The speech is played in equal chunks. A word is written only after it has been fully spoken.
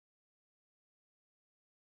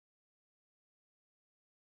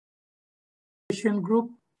Education Group.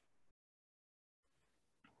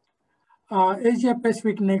 Asia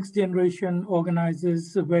Pacific Next Generation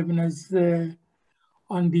organizes webinars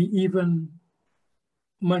on the even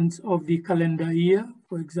months of the calendar year.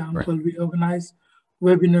 For example, we organize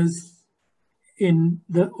webinars on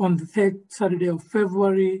the third Saturday of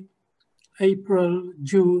February, April,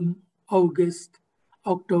 June, August,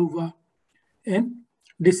 October, and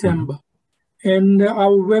December. And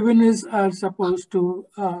our webinars are supposed to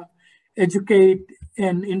educate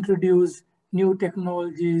and introduce new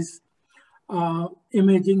technologies,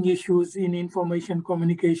 emerging issues in information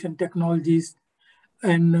communication technologies,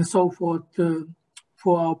 and so forth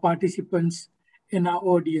for our participants and our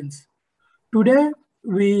audience. Today,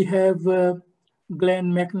 we have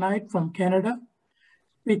Glenn McKnight from Canada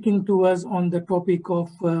speaking to us on the topic of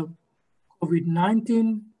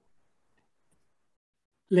COVID-19,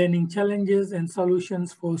 learning challenges and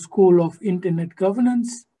solutions for School of Internet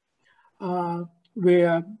Governance,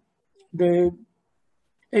 where they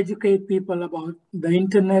educate people about the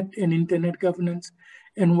internet and internet governance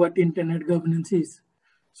and what internet governance is.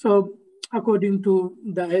 So according to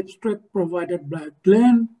the abstract provided by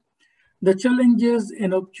Glenn, the challenges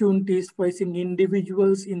and opportunities facing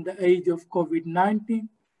individuals in the age of COVID-19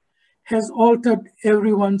 has altered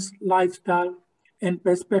everyone's lifestyle and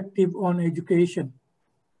perspective on education.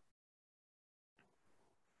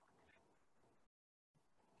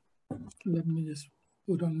 Let me just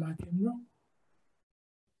put on my camera.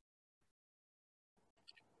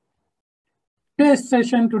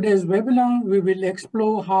 Today's webinar, we will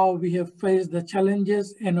explore how we have faced the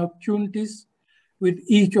challenges and opportunities with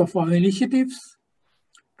each of our initiatives.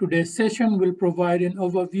 Today's session will provide an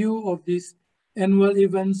overview of these annual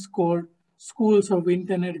events called Schools of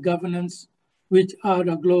Internet Governance, which are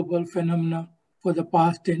a global phenomenon for the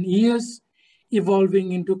past 10 years,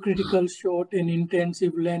 evolving into critical short and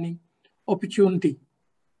intensive learning opportunity.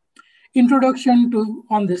 Introduction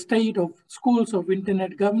on the state of schools of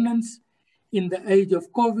internet governance in the age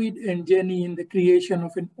of COVID and journey in the creation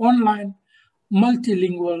of an online,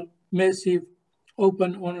 multilingual, massive,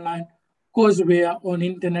 open online courseware on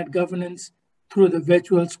internet governance through the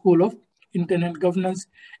virtual School of Internet Governance.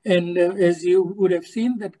 And as you would have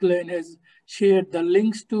seen, that Glenn has shared the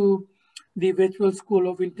links to the virtual School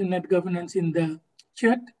of Internet Governance in the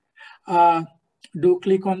chat. Do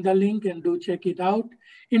click on the link and do check it out.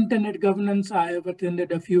 Internet governance, I have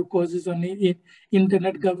attended a few courses on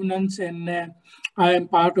internet governance, and I am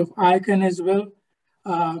part of ICANN as well,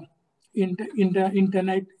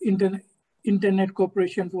 Internet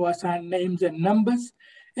Corporation for Assigned Names and Numbers.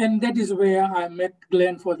 And that is where I met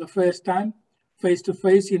Glenn for the first time,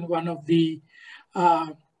 face-to-face in one of the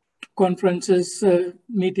conferences,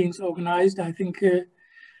 meetings organized. I think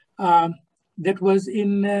that was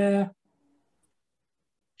in,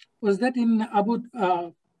 was that in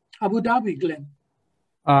Abu Dhabi, Glenn?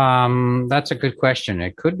 That's a good question.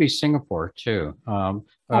 It could be Singapore too.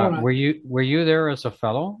 Right. Were you there as a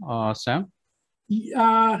fellow, Sam?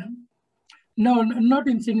 No, not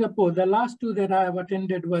in Singapore. The last two that I have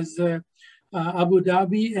attended was Abu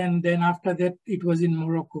Dhabi, and then after that it was in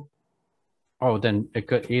Morocco. Oh, then it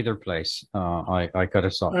could either place. I could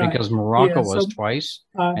have saw because Morocco was twice,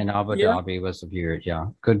 and Abu Dhabi was a few.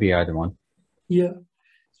 Yeah, could be either one. Yeah.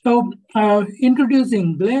 So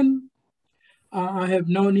introducing Glenn, I have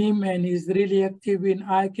known him, and he's really active in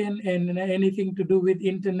ICANN and anything to do with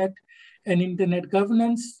internet and internet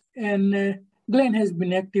governance. And Glenn has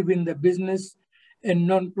been active in the business and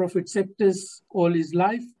non-profit sectors all his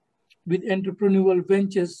life, with entrepreneurial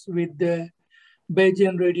ventures with the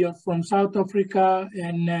Bajan Radio from South Africa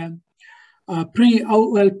and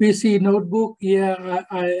pre-OLPC notebook. Yeah,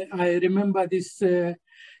 I remember this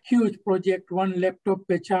huge project, One Laptop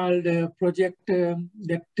Per Child project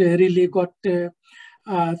that really got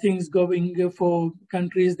things going for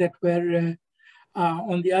countries that were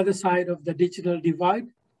on the other side of the digital divide.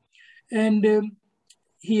 And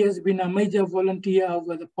he has been a major volunteer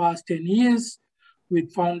over the past 10 years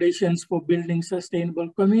with Foundations for Building Sustainable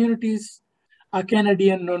Communities, a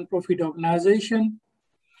Canadian nonprofit organization,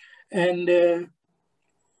 and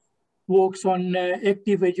works on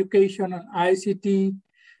active education on ICT,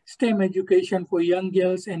 STEM education for young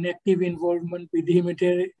girls, and active involvement with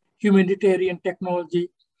humanitarian technology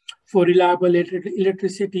for reliable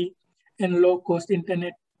electricity and low-cost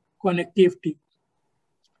internet connectivity.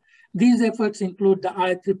 These efforts include the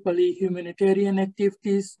IEEE humanitarian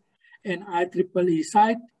activities and IEEE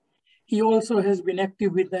site. He also has been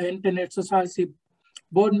active with the Internet Society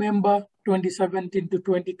board member 2017 to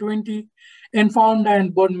 2020 and founder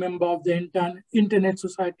and board member of the Internet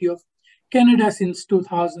Society of Canada since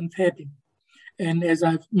 2013. And as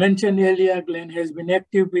I've mentioned earlier, Glenn has been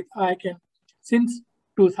active with ICANN since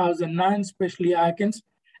 2009, especially ICANN's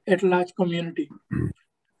at-large community.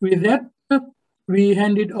 With that, we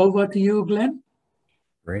hand it over to you, Glenn.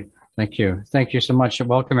 Great, thank you. Thank you so much.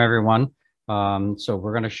 Welcome, everyone. So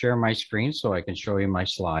we're going to share my screen so I can show you my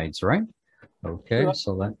slides, right? Okay, sure.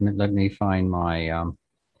 So let me find my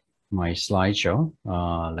my slideshow.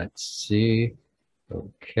 Let's see.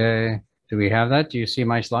 Okay, do we have that? Do you see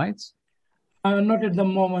my slides? Not at the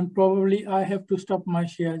moment. Probably I have to stop my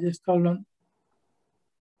share. Just hold on.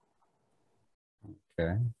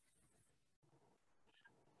 Okay.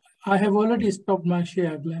 I have already stopped my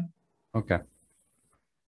share, Glenn. Okay.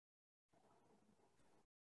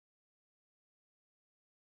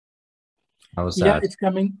 How was that? Yeah, it's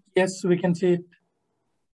coming. Yes, we can see it.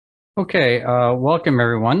 Okay, welcome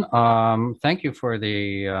everyone. Thank you for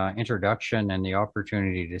the introduction and the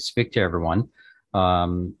opportunity to speak to everyone.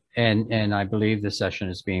 And I believe the session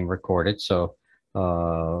is being recorded, so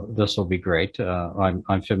this will be great.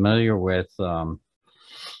 I'm familiar with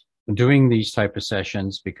doing these type of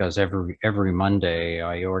sessions because every Monday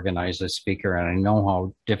I organize a speaker, and I know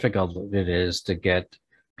how difficult it is to get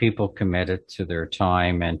people committed to their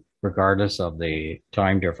time, and regardless of the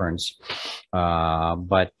time difference.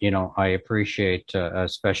 But you know, I appreciate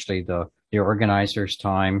especially the organizers'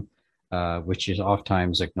 time, which is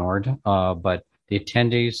oftentimes ignored, but the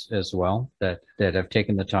attendees as well that have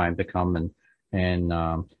taken the time to come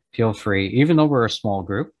and feel free, even though we're a small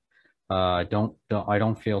group. I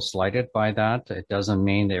don't feel slighted by that. It doesn't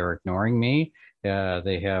mean they're ignoring me.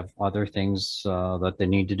 They have other things that they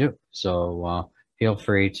need to do. So feel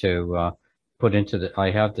free to put into the,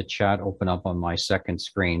 I have the chat open up on my second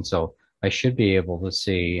screen, so I should be able to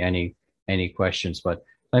see any questions, but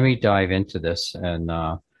let me dive into this, and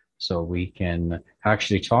so we can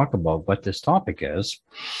actually talk about what this topic is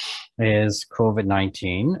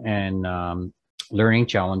COVID-19 and learning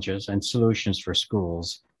challenges and solutions for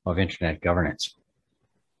schools of internet governance.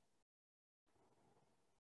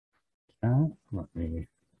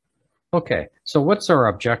 Okay, so what's our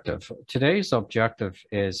objective? Today's objective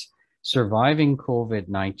is surviving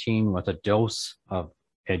COVID-19 with a dose of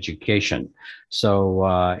education.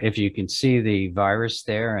 So if you can see the virus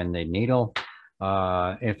there and the needle,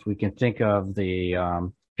 if we can think of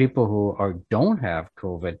the people who don't have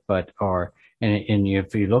COVID but are, and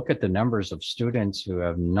if you look at the numbers of students who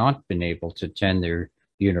have not been able to attend their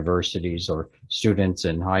universities, or students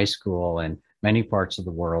in high school and many parts of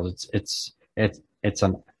the world, it's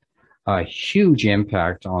a huge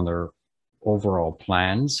impact on their overall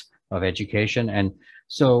plans of education. And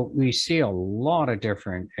so we see a lot of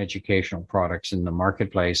different educational products in the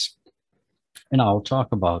marketplace, and I'll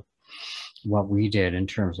talk about what we did in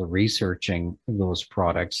terms of researching those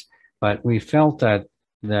products. But we felt that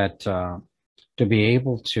to be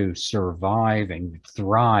able to survive and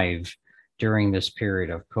thrive during this period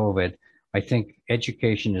of COVID, I think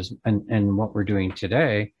education is, and what we're doing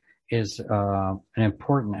today is an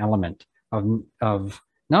important element of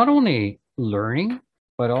not only learning,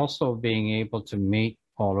 but also being able to meet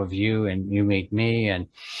all of you, and you meet me, and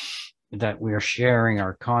that we're sharing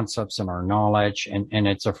our concepts and our knowledge, and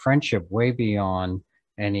it's a friendship way beyond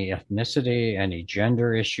any ethnicity, any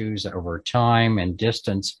gender issues over time and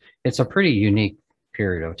distance. It's a pretty unique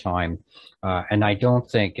period of time. And I don't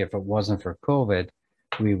think if it wasn't for COVID,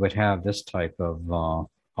 we would have this type of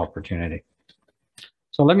opportunity.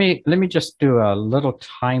 So let me just do a little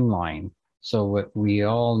timeline so we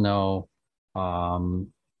all know,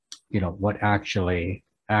 you know, what actually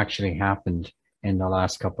happened in the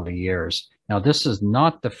last couple of years. Now, this is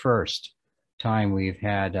not the first time we've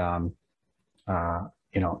had, you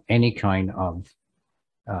know, any kind of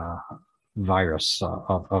virus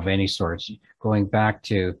of any sort, going back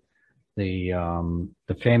to the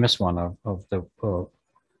famous one of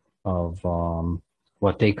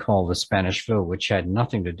what they call the Spanish flu, which had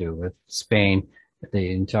nothing to do with Spain.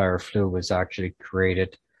 The entire flu was actually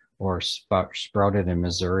created or sprouted in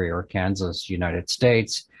Missouri or Kansas, United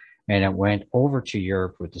States, and it went over to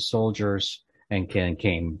Europe with the soldiers and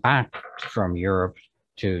came back from Europe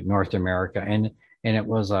to North America, and it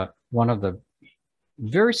was one of the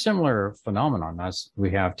very similar phenomenon as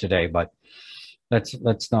we have today. But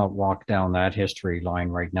let's not walk down that history line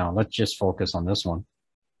right now. Let's just focus on this one.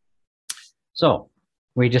 So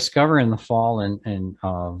we discover in the fall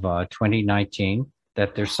of 2019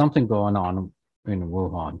 that there's something going on in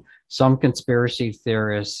Wuhan. Some conspiracy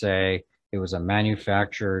theorists say it was a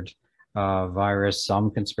manufactured virus. Some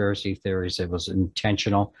conspiracy theories it was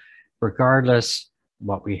intentional. Regardless,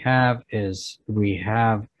 what we have is we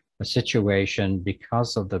have a situation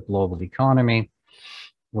because of the global economy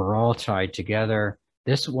we're all tied together.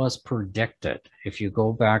 This was predicted. If you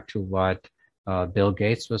go back to what Bill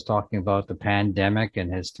Gates was talking about, the pandemic,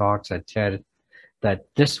 and his talks at TED, that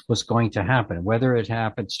this was going to happen, whether it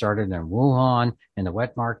started in Wuhan in the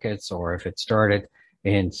wet markets, or if it started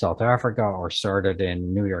in South Africa or started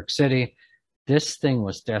in New York City, this thing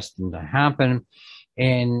was destined to happen.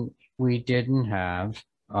 And we didn't have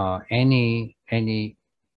any,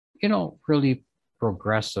 really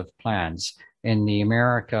progressive plans. In the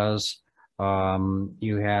Americas,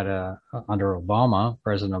 you had under Obama,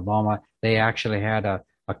 President Obama, they actually had a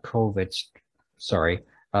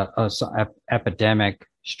epidemic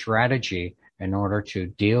strategy in order to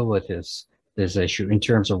deal with this issue in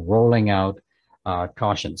terms of rolling out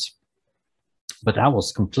cautions. But that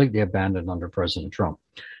was completely abandoned under President Trump.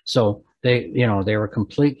 So they were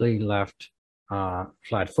completely left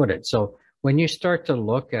flat-footed. So when you start to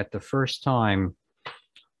look at the first time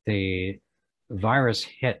the virus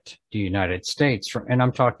hit the United States, and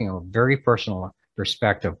I'm talking a very personal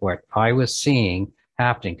perspective, what I was seeing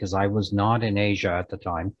happening, because I was not in Asia at the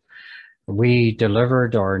time. We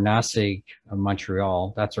delivered our NASIG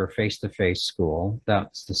Montreal. That's our face-to-face school.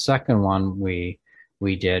 That's the second one we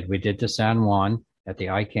did. We did the San Juan at the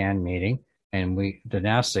ICANN meeting, and the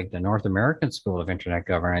NASIG, the North American School of Internet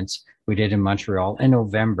Governance, we did in Montreal in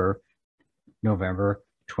November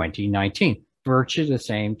 2019, virtually the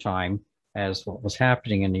same time as what was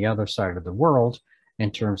happening in the other side of the world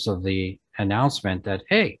in terms of the announcement that,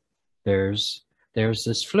 hey, there's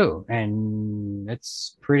this flu, and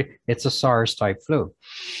it's a SARS type flu.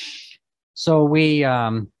 So we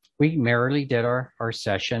merrily did our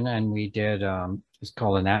session, and we did it's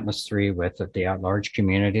called an Atmos 3 with the at-large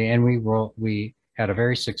community, and we had a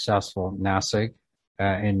very successful NASIG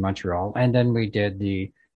in Montreal, and then we did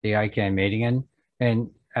the ICANN meeting, and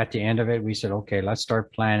at the end of it, we said, okay, let's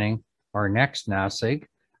start planning our next NASIG,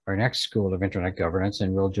 our next School of Internet Governance,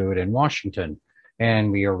 and we'll do it in Washington.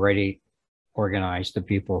 And we already organized the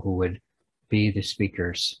people who would be the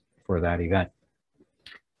speakers for that event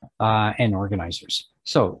and organizers.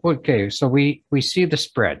 So, okay, so we see the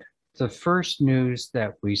spread. The first news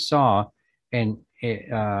that we saw, and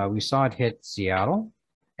we saw it hit Seattle,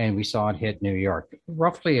 and we saw it hit New York,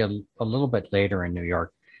 roughly a little bit later in New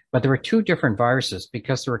York. But there were two different viruses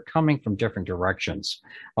because they were coming from different directions.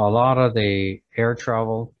 A lot of the air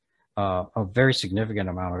travel, a very significant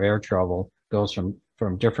amount of air travel goes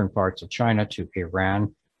from different parts of China to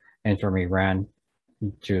Iran, and from Iran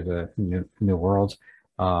to the New World.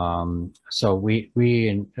 So we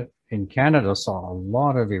in Canada saw a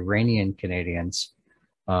lot of Iranian Canadians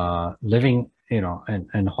living,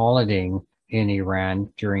 and holidaying in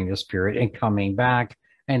Iran during this period and coming back,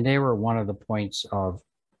 and they were one of the points of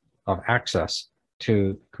access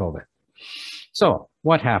to COVID. So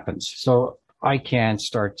what happens? So ICANN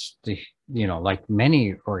starts to, like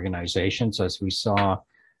many organizations, as we saw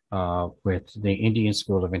with the Indian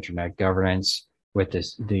School of Internet Governance, with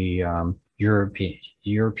the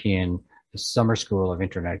European Summer School of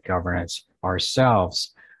Internet Governance,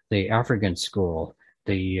 ourselves, the African School,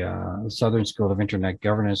 the Southern School of Internet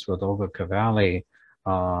Governance with Olga Cavalli,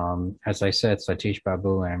 as I said, Satish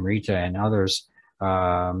Babu and Amrita and others,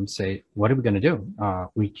 say, what are we going to do?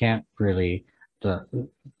 We can't really,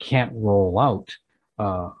 can't roll out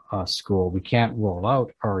a school. We can't roll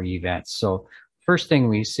out our events. So first thing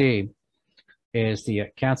we see is the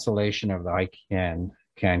cancellation of the ICANN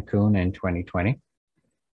Cancun in 2020,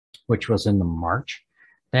 which was in the March.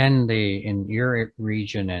 Then in your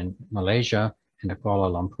region in Malaysia, in the Kuala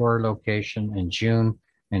Lumpur location in June,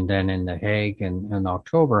 and then in The Hague in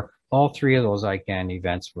October, all three of those ICANN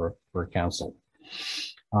events were canceled.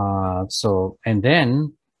 And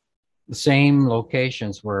then the same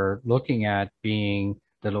locations we're looking at being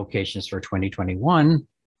the locations for 2021,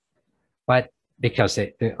 but because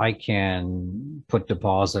ICANN put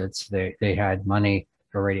deposits, they had money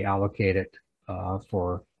already allocated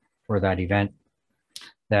for that event,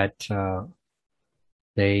 that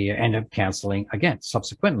they end up canceling again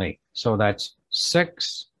subsequently. So that's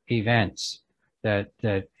 6 events that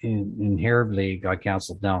invariably got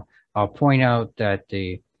canceled. Now, I'll point out that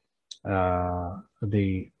the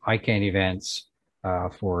ICANN events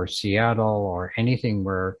for Seattle or anything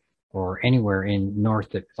or anywhere in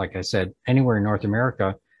like I said, anywhere in North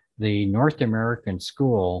America, the North American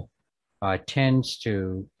school tends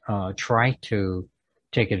to try to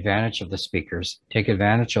take advantage of the speakers, take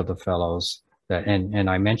advantage of the fellows. And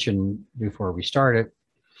I mentioned before we started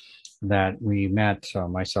that we met,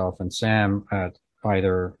 myself and Sam, at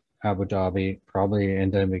either Abu Dhabi, probably,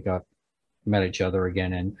 and then we met each other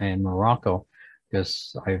again in Morocco,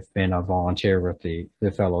 because I've been a volunteer with the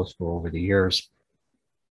fellows for over the years.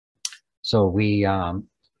 So we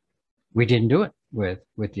didn't do it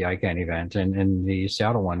with the ICANN event, and the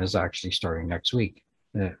Seattle one is actually starting next week.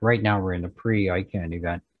 Right now we're in the pre-ICANN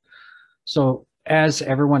event. So as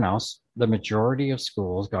everyone else, the majority of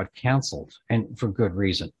schools got canceled, and for good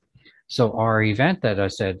reason. So our event that I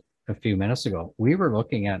said a few minutes ago, we were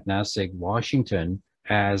looking at NASIG Washington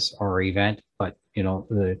as our event, but you know,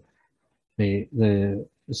 the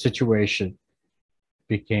situation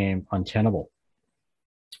became untenable.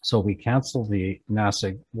 So we canceled the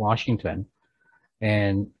NASIG Washington,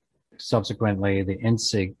 and subsequently the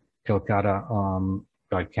INSIG Calcutta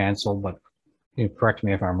got canceled, but you know, correct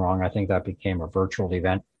me if I'm wrong, I think that became a virtual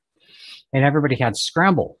event. And everybody had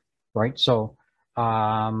scrambled, right? So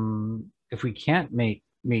if we can't meet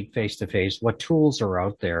face-to-face, what tools are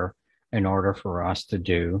out there in order for us to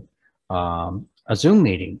do a Zoom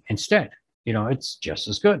meeting instead? You know, it's just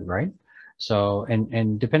as good, right? So,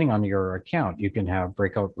 and depending on your account, you can have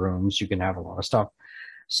breakout rooms, you can have a lot of stuff.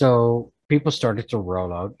 So people started to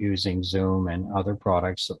roll out using Zoom and other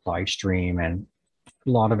products that live stream, and a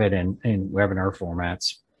lot of it in webinar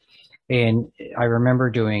formats. And I remember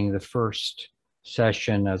doing the first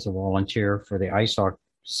session as a volunteer for the ISOC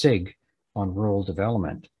SIG on rural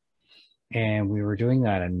development. And we were doing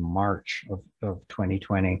that in March of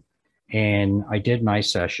 2020. And I did my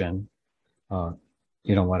session.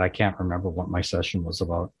 You know what, I can't remember what my session was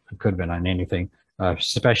about. It could have been on anything,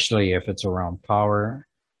 especially if it's around power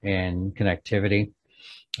and connectivity.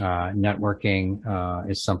 Networking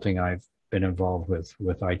is something I've been involved with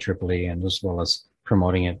IEEE, and as well as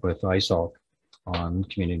promoting it with ISOC on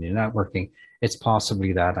community networking. It's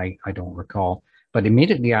possibly that, I don't recall. But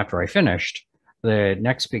immediately after I finished, the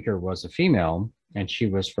next speaker was a female, and she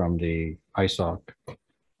was from the ISOC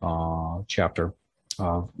chapter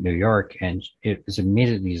of New York, and it was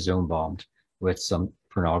immediately Zoom bombed with some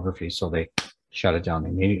pornography, so they shut it down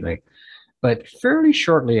immediately. But fairly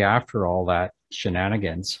shortly after all that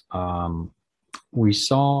shenanigans, we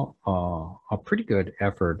saw a pretty good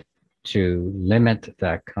effort to limit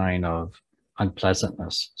that kind of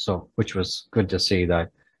unpleasantness. So, which was good to see that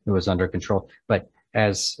it was under control. But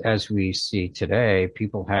as we see today,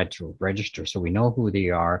 people had to register, so we know who they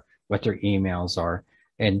are, what their emails are,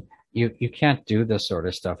 and you can't do this sort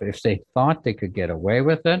of stuff. If they thought they could get away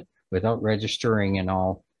with it without registering and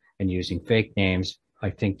all, and using fake names, I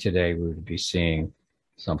think today we would be seeing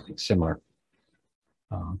something similar.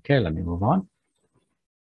 Okay, let me move on.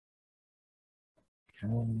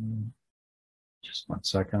 Okay. Just 1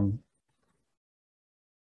 second.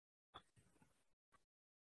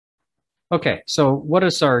 Okay, so what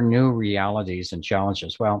is our new realities and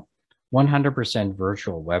challenges? Well, 100%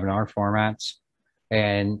 virtual webinar formats.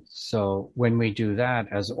 And so when we do that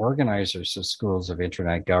as organizers of schools of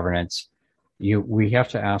internet governance, we have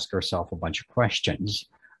to ask ourselves a bunch of questions.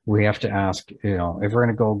 We have to ask, you know, if we're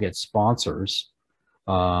going to go get sponsors,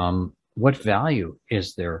 what value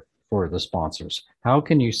is there for the sponsors? How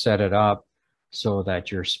can you set it up so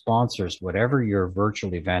that your sponsors, whatever your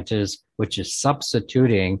virtual event is, which is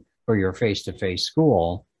substituting for your face-to-face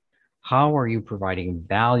school, how are you providing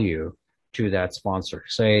value to that sponsor?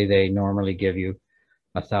 Say they normally give you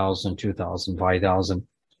 1,000, 2,000, 5,000.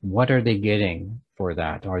 What are they getting for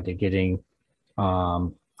that? Are they getting a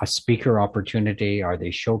speaker opportunity? Are they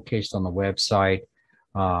showcased on the website?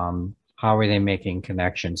 How are they making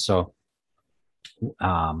connections? So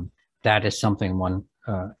that is something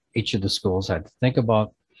each of the schools had to think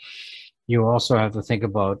about. You also have to think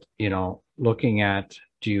about, you know, looking at,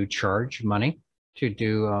 do you charge money to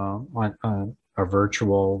do a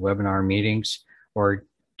virtual webinar meetings, or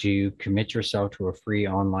do you commit yourself to a free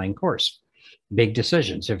online course? Big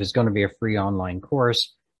decisions. If it's going to be a free online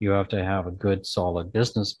course, you have to have a good, solid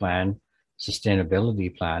business plan,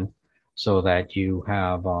 sustainability plan, so that you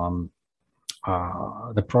have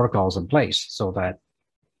the protocols in place so that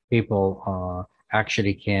people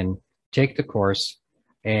actually can take the course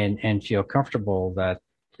and feel comfortable that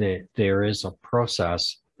there is a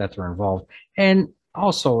process that they're involved. And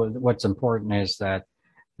also what's important is that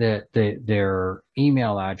their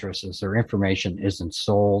email addresses, their information isn't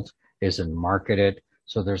sold, isn't marketed.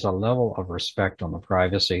 So there's a level of respect on the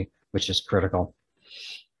privacy, which is critical.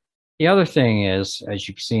 The other thing is, as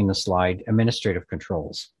you can see in the slide, administrative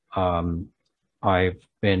controls. I've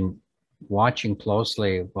been watching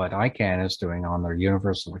closely what ICANN is doing on their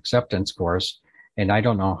universal acceptance course, and I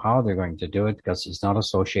don't know how they're going to do it because it's not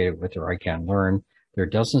associated with their ICANN Learn. There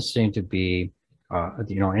doesn't seem to be,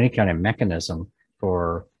 you know, any kind of mechanism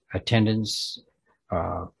for attendance,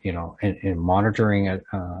 you know, and monitoring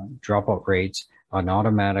dropout rates, an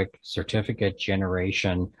automatic certificate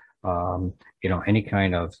generation, you know, any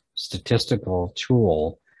kind of statistical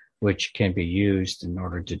tool which can be used in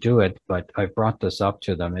order to do it. But I brought this up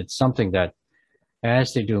to them. It's something that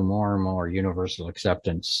as they do more and more universal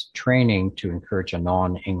acceptance training to encourage a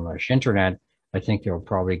non-English internet, I think they'll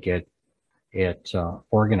probably get it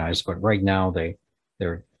organized. But right now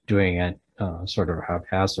they're doing it sort of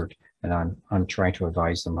haphazard, and I'm trying to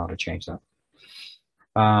advise them how to change that.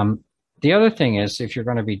 The other thing is, if you're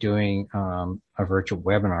going to be doing a virtual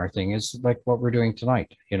webinar thing, is like what we're doing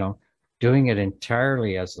tonight, doing it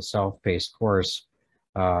entirely as a self-paced course.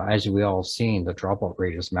 As we all seen, the dropout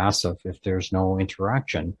rate is massive if there's no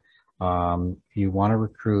interaction. You want to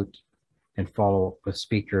recruit and follow up with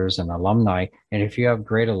speakers and alumni. And if you have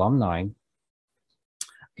great alumni,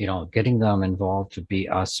 getting them involved to be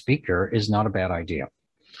a speaker is not a bad idea.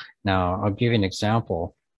 Now, I'll give you an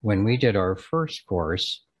example. When we did our first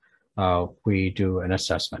course, we do an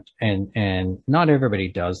assessment, and not everybody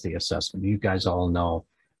does the assessment. You guys all know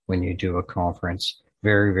when you do a conference,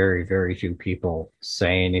 very, very, very few people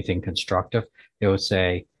say anything constructive. They would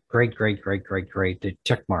say, great, great, great, great, great, the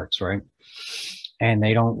tick marks, right? And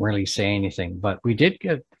they don't really say anything. But we did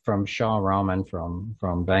get from Shah Rahman from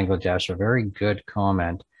Bangladesh a very good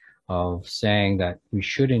comment of saying that we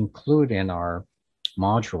should include in our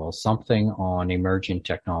module something on emerging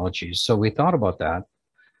technologies. So we thought about that,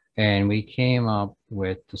 and we came up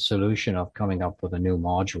with the solution of coming up with a new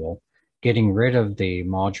module, getting rid of the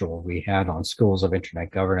module we had on schools of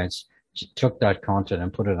internet governance, took that content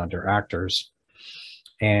and put it under actors.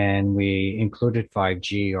 And we included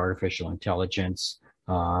 5G, artificial intelligence,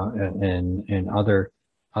 and other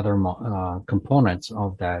components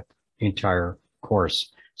of that entire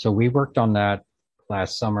course. So we worked on that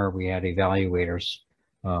last summer. We had evaluators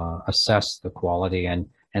assess the quality, and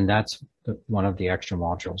that's one of the extra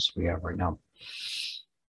modules we have right now.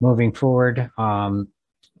 Moving forward,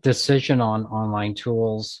 decision on online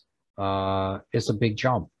tools is a big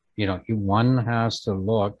jump. One has to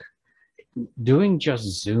look. Doing just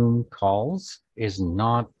Zoom calls is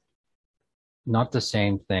not the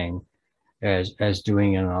same thing as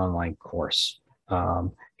doing an online course.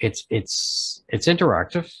 It's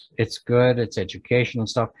interactive, it's good, it's educational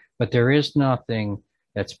stuff, but there is nothing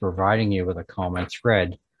that's providing you with a common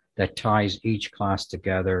thread that ties each class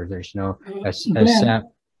together. There's no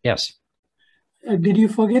yes. Did you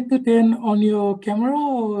forget to turn on your camera,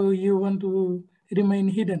 or you want to remain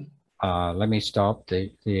hidden? Let me stop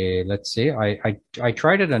let's see. I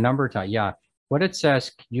tried it a number of times. Yeah, what it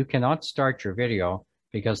says, you cannot start your video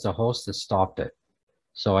because the host has stopped it.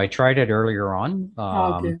 So I tried it earlier on.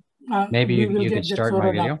 Okay. Maybe you can start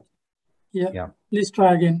my video. Yeah. Please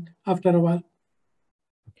try again after a while.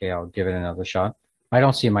 Okay, I'll give it another shot. I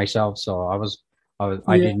don't see myself, so I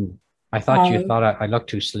thought you thought I looked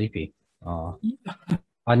too sleepy. No,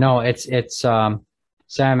 it's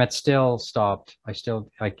Sam, it's still stopped. I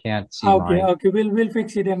can't see mine. Okay, we'll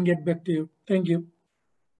fix it and get back to you. Thank you.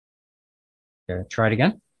 Okay, try it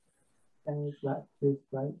again. Can you please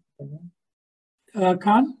try again?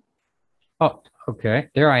 Khan? Oh, okay.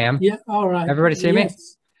 There I am. Yeah, all right. Everybody see me?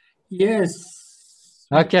 Yes.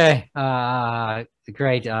 Okay.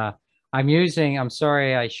 Great. I'm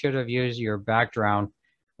sorry, I should have used your background.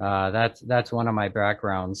 That's one of my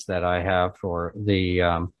backgrounds that I have for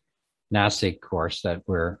the NASIG course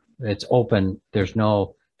it's open. There's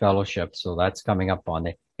no fellowship. So that's coming up on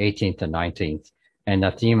the 18th and 19th. And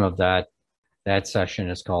the theme of that session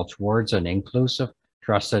is called Towards an Inclusive,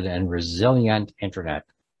 Trusted, and Resilient Internet.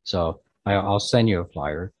 So I'll send you a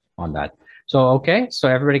flyer on that. So, okay. So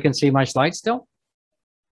everybody can see my slides still?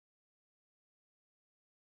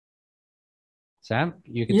 Sam,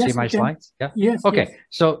 you can see my slides? Yeah. Yes. Okay.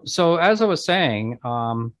 Yes. So as I was saying,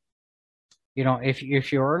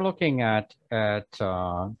 if you're looking at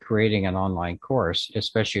creating an online course,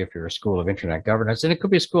 especially if you're a school of internet governance, and it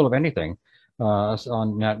could be a school of anything, on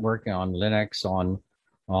networking, on Linux,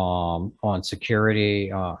 on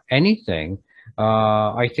security, anything,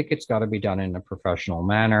 I think it's got to be done in a professional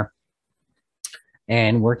manner.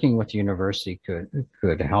 And working with the university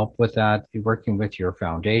could help with that. Working with your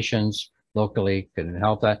foundations locally could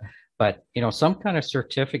help that. But some kind of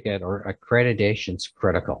certificate or accreditation is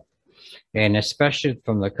critical. And especially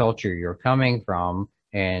from the culture you're coming from,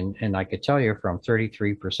 and I could tell you from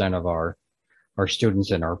 33% of our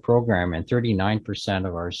students in our program and 39%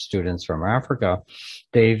 of our students from Africa,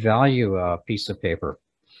 they value a piece of paper.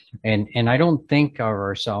 And I don't think of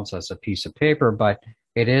ourselves as a piece of paper, but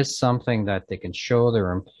it is something that they can show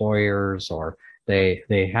their employers, or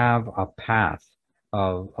they have a path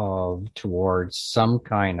of towards some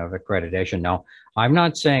kind of accreditation. Now, I'm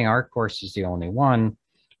not saying our course is the only one,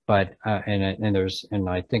 but and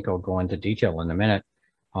I think I'll go into detail in a minute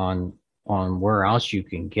on on where else you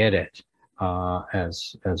can get it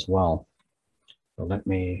as well. So let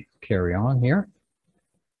me carry on here.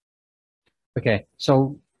 Okay,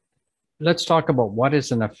 so let's talk about what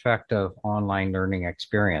is an effective online learning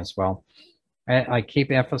experience. Well, I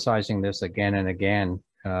keep emphasizing this again and again,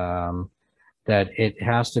 that it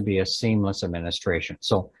has to be a seamless administration.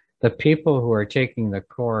 So the people who are taking the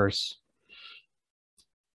course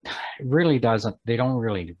they don't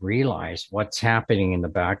really realize what's happening in the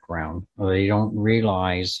background, or they don't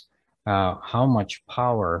realize how much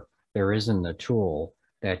power there is in the tool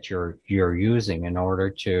that you're using in order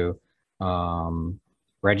to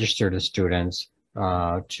register the students,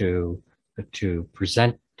 to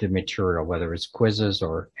present the material, whether it's quizzes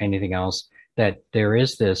or anything else, that there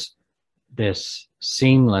is this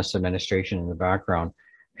seamless administration in the background,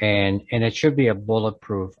 and it should be a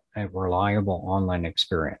bulletproof and reliable online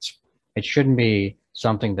experience. It shouldn't be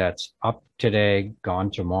something that's up today,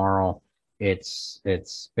 gone tomorrow. It's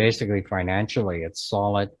basically financially, it's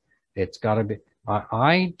solid. It's got to be.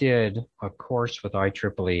 I did a course with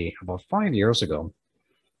IEEE about 5 years ago,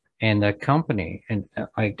 and the company, and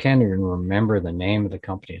I can't even remember the name of the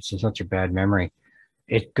company. It's such a bad memory.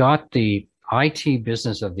 It got the IT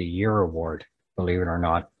Business of the Year award, believe it or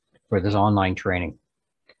not, for this online training.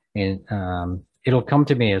 And it'll come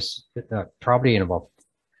to me as probably in about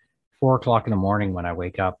 4 o'clock in the morning when I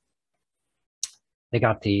wake up. They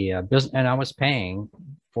got the business, and I was paying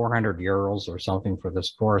 400 euros or something for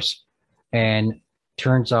this course. And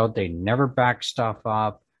turns out they never backed stuff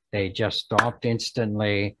up. They just stopped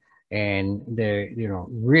instantly. And they,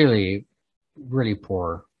 really, really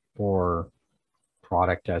poor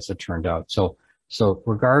product as it turned out. So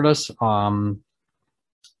regardless,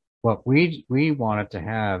 what we wanted to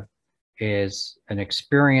have is an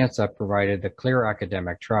experience that provided a clear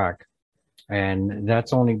academic track. And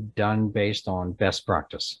that's only done based on best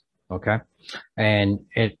practice, okay? And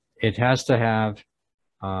it has to have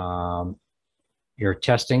your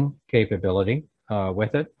testing capability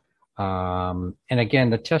with it. And again,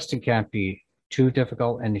 the testing can't be too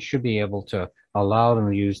difficult, and you should be able to allow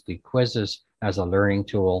them to use the quizzes as a learning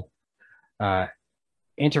tool.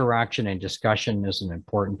 Interaction and discussion is an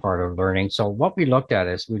important part of learning. So what we looked at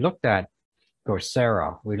is we looked at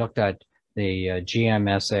Coursera, we looked at the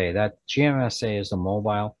GMSA. That GMSA is a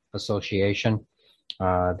mobile association.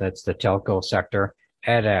 That's the telco sector.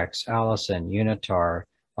 edX, Allison, Unitar,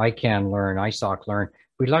 iCanLearn, iSockLearn.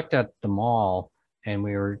 We looked at them all, and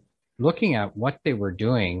we were looking at what they were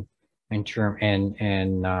doing in term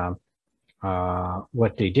and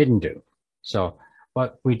what they didn't do. So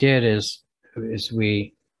what we did is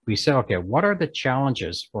we said, okay, what are the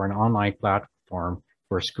challenges for an online platform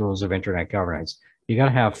for schools of internet governance? You got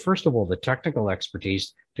to have, first of all, the technical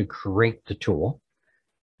expertise to create the tool.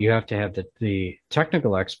 You have to have the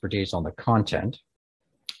technical expertise on the content.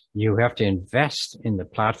 You have to invest in the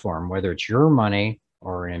platform, whether it's your money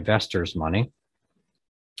or an investor's money,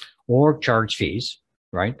 or charge fees,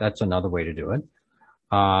 right? That's another way to do it.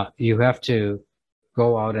 You have to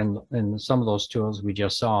go out and some of those tools we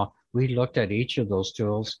just saw, we looked at each of those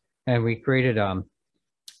tools and we created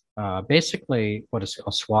basically what is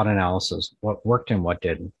a SWOT analysis, what worked and what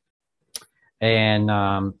didn't.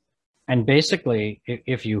 And basically,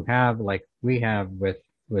 if you have, like we have with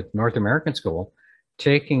North American School,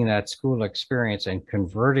 taking that school experience and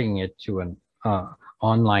converting it to an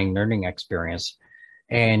online learning experience.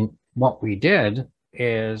 And what we did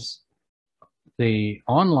is the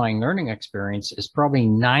online learning experience is probably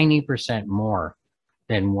 90% more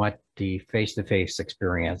than what the face-to-face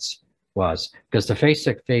experience was, because the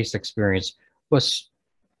face-to-face experience was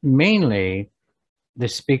mainly the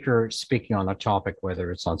speaker speaking on a topic,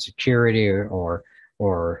 whether it's on security or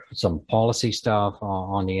some policy stuff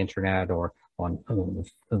on the internet or on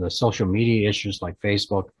the social media issues like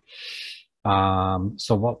Facebook.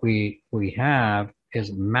 So what we have is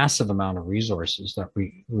a massive amount of resources that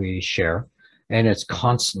we share, and it's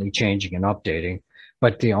constantly changing and updating.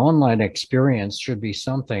 But the online experience should be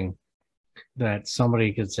something that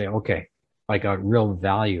somebody could say, okay, I got real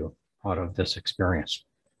value out of this experience.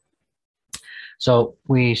 So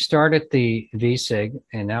we started the VSIG,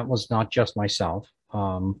 and that was not just myself.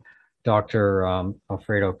 Dr.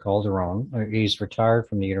 Alfredo Calderon, he's retired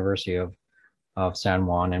from the University of San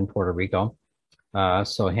Juan in Puerto Rico.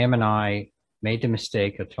 So him and I made the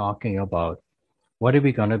mistake of talking about what are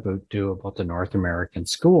we going to do about the North American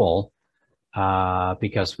School,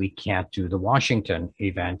 because we can't do the Washington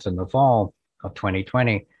event in the fall of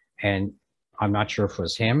 2020. And I'm not sure if it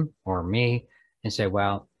was him or me, and say,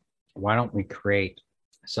 well, why don't we create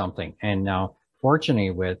something? And now,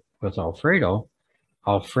 fortunately, with Alfredo,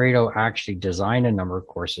 Alfredo actually designed a number of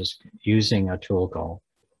courses using a tool called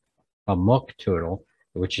a MOOC tool,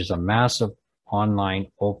 which is a massive online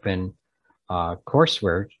open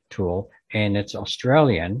courseware tool, and it's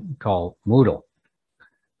Australian, called Moodle.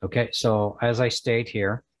 Okay, so as I state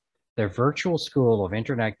here, the Virtual School of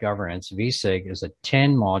Internet Governance, VSIG, is a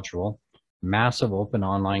 10-module, massive open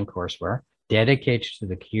online courseware dedicated to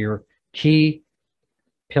the key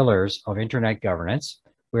pillars of internet governance.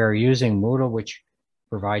 We are using Moodle, which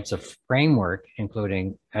provides a framework,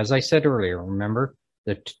 including, as I said earlier, remember,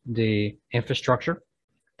 the infrastructure,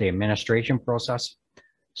 the administration process,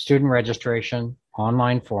 student registration,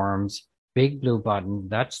 online forums, big blue button.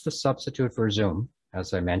 That's the substitute for Zoom,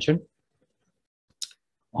 as I mentioned.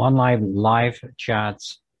 Online live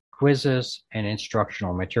chats, quizzes, and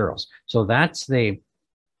instructional materials. So that's the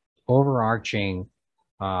overarching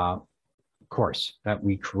course that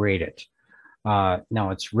we created. Now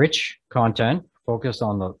it's rich content focused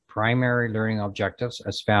on the primary learning objectives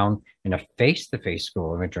as found in a face-to-face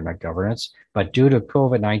school of internet governance. But due to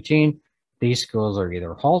COVID-19, these schools are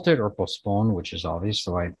either halted or postponed, which is obvious,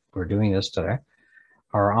 so we're doing this today.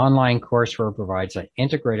 Our online courseware provides an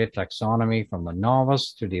integrated taxonomy from the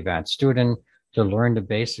novice to the advanced student to learn the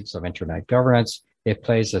basics of internet governance. It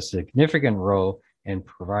plays a significant role in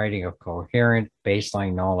providing a coherent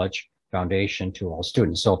baseline knowledge foundation to all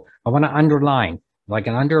students. So I want to underline, like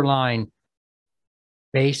an underline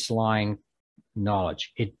baseline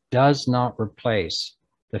knowledge. It does not replace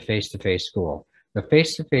the face-to-face school. The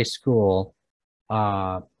face-to-face school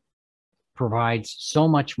provides so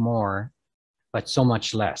much more, but so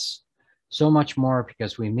much less. So much more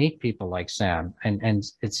because we meet people like Sam. And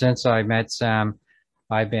since I met Sam,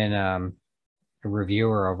 I've been a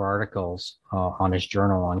reviewer of articles on his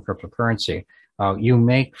journal on cryptocurrency. You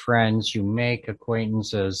make friends, you make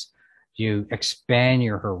acquaintances, you expand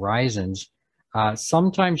your horizons.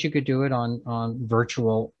 Sometimes you could do it on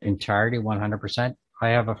virtual entirety, 100%. I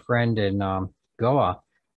have a friend in Goa,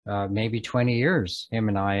 maybe 20 years. Him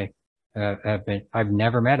and I I've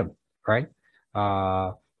never met him, right?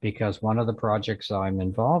 Because one of the projects I'm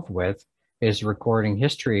involved with is recording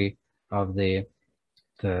history of it's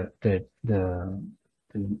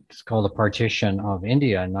called the partition of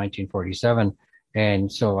India in 1947.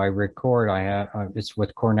 And so I record, it's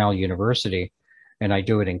with Cornell University, and I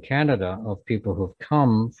do it in Canada of people who've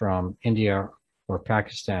come from India or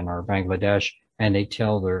Pakistan or Bangladesh, and they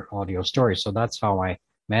tell their audio stories. So that's how I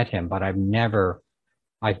met him, but I've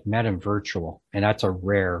met him virtual, and that's a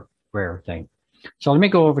rare thing. So let me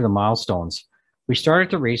go over the milestones. We started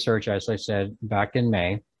the research, as I said, back in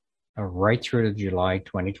May, right through to July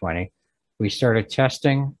 2020. We started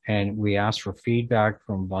testing, and we asked for feedback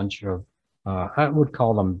from a bunch of, I would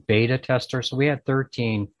call them beta testers. So we had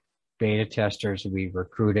 13 beta testers we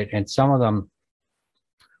recruited, and some of them,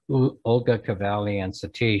 Olga Cavalli and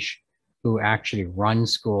Satish, who actually run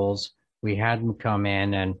schools, we had them come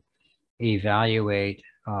in and evaluate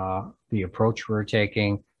the approach we're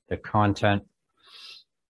taking, the content.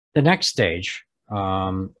 The next stage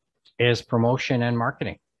is promotion and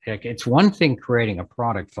marketing. It's one thing creating a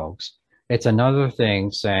product, folks. It's another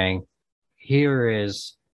thing saying, here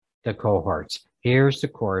is the cohorts, here's the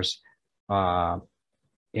course, and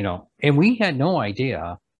we had no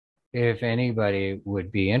idea if anybody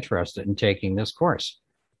would be interested in taking this course.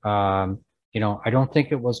 I don't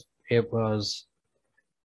think it was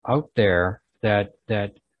out there that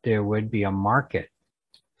there would be a market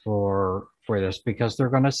for this, because they're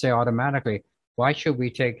going to say automatically, why should we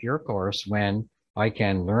take your course when I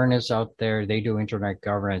Can Learn is out there? They do internet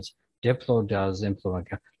governance. Diplo does implement.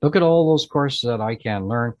 Look at all those courses that I Can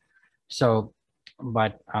Learn. So,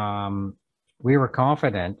 but we were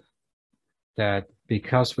confident that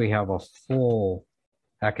because we have a full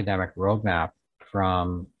academic roadmap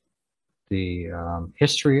from the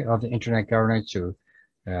history of the internet governance to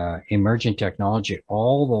emerging technology,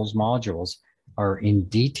 all those modules are in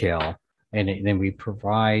detail, and then we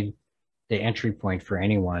provide the entry point for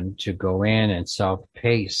anyone to go in and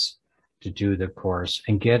self-pace to do the course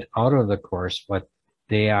and get out of the course what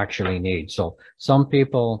they actually need. So some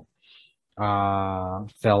people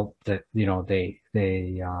felt that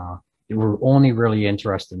they were only really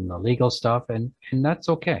interested in the legal stuff, and that's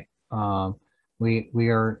okay. We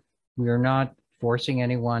are not forcing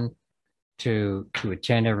anyone to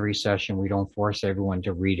attend every session. We don't force everyone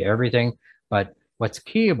to read everything, but what's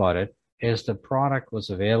key about it is the product was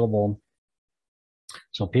available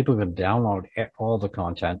so people can download all the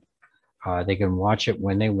content. They can watch it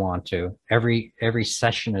when they want to. Every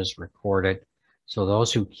session is recorded. So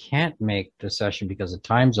those who can't make the session because of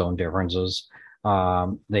time zone differences,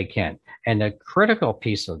 they can. And the critical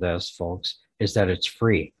piece of this, folks, is that it's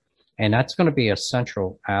free. And that's going to be a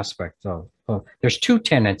central aspect of there's two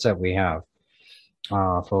tenets that we have,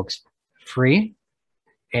 folks, free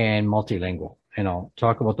and multilingual. And I'll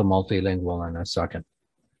talk about the multilingual in a second.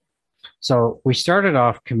 So we started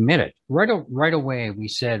off committed. Right away, we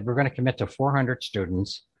said we're going to commit to 400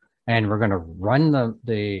 students, and we're going to run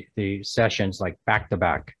the sessions like back to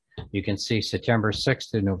back. You can see September 6th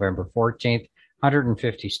to November 14th,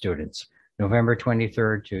 150 students. November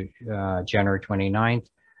 23rd to January 29th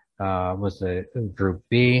was the group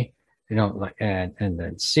B, and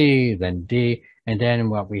then C, then D, and then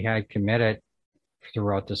what we had committed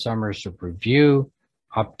throughout the summers to review,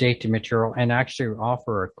 update the material, and actually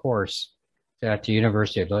offer a course at the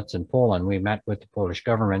University of Lodz in Poland. We met with the Polish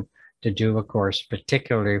government to do a course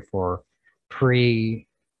particularly for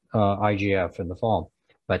pre-IGF in the fall,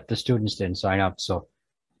 but the students didn't sign up. So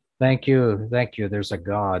thank you. There's a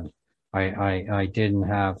God. I didn't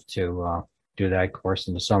have to do that course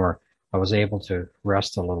in the summer. I was able to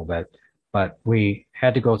rest a little bit, but we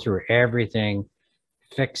had to go through everything,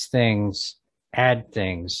 fix things, add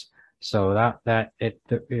things. So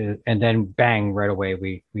and then bang, right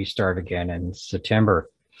away, we start again in September.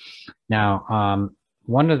 Now,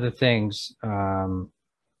 one of the things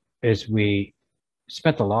is we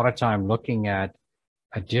spent a lot of time looking at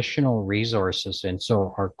additional resources. And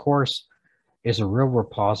so our course is a real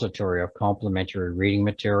repository of complementary reading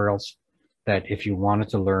materials that if you wanted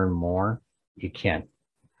to learn more, you can.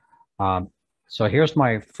 So here's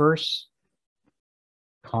my first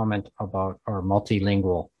comment about our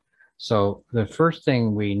multilingual. So the first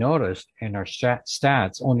thing we noticed in our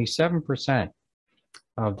stats, only 7%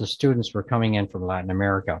 of the students were coming in from Latin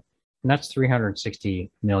America. And that's 360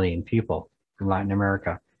 million people from Latin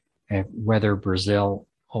America. And whether Brazil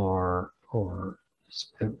or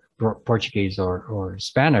Portuguese or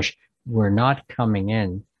Spanish were not coming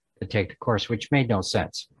in to take the course, which made no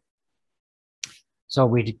sense. So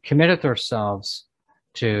we committed ourselves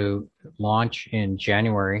to launch in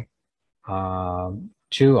January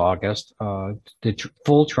to August, the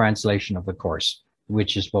full translation of the course,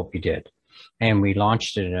 which is what we did. And we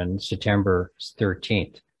launched it on September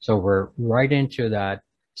 13th. So we're right into that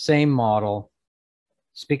same model,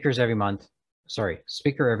 speaker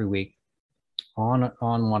every week on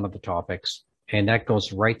one of the topics. And that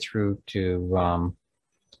goes right through to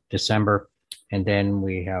December. And then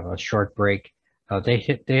we have a short break.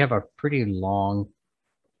 They have a pretty long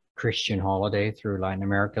Christian holiday through Latin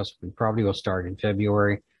America. So we probably will start in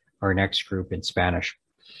February, our next group in Spanish.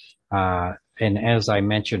 And as I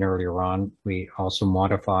mentioned earlier on, we also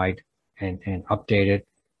modified and updated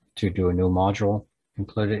to do a new module,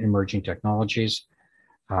 included emerging technologies.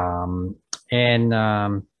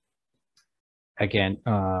 Again,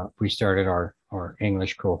 we started our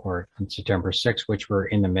English cohort on September 6th, which we're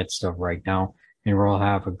in the midst of right now. And we'll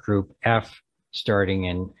have a group F starting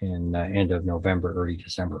in end of November, early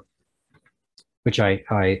December, which I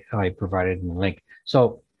provided in the link.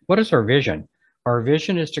 So what is our vision? Our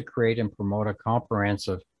vision is to create and promote a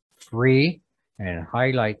comprehensive, free, and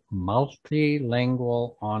highlight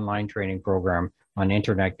multilingual online training program on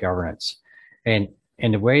internet governance. And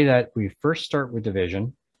in the way that we first start with the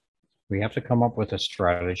vision, we have to come up with a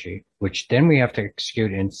strategy, which then we have to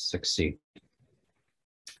execute and succeed.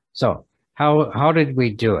 So how did we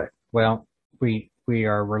do it? Well, we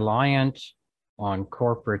are reliant on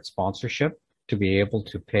corporate sponsorship to be able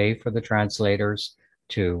to pay for the translators,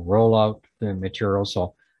 to roll out the material.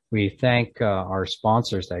 So we thank our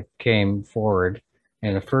sponsors that came forward.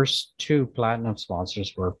 And the first two platinum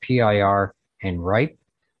sponsors were PIR and RIPE.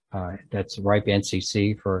 That's RIPE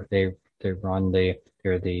NCC for they're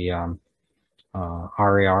the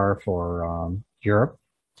RAR for Europe.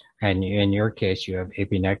 And in your case, you have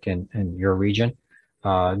APNEC in your region.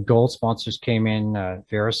 Gold sponsors came in,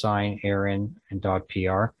 VeriSign, Aaron, and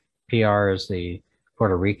 .PR. PR is the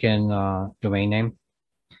Puerto Rican domain name.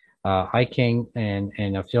 iKing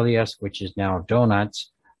and Affiliates, which is now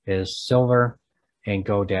Donuts, is silver, and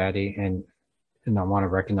GoDaddy. And I want to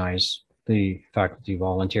recognize the faculty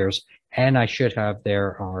volunteers. And I should have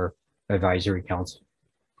there our advisory council.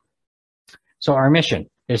 So our mission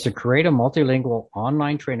is to create a multilingual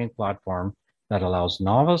online training platform that allows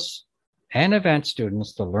novice and advanced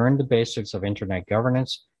students to learn the basics of internet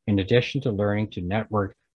governance, in addition to learning to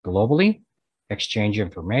network globally, exchange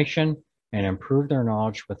information, and improve their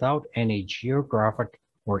knowledge without any geographic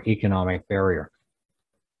or economic barrier.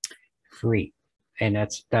 Free, and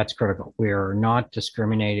that's critical. We are not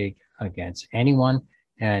discriminating against anyone,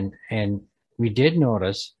 and we did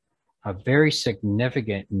notice a very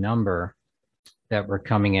significant number that were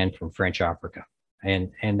coming in from French Africa,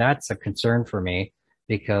 and that's a concern for me,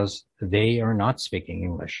 because they are not speaking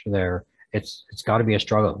English. It's got to be a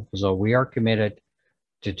struggle. So we are committed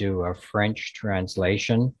to do a French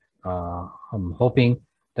translation. I'm hoping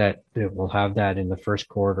that we'll have that in the first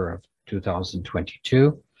quarter of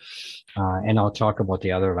 2022. And I'll talk about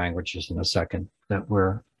the other languages in a second that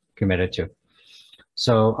we're committed to.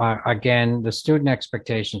 So again, the student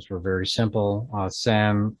expectations were very simple.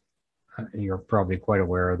 Sam, you're probably quite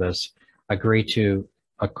aware of this, agree to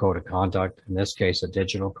a code of conduct, in this case, a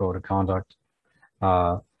digital code of conduct.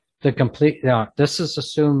 This is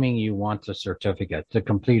assuming you want the certificate to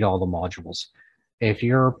complete all the modules. If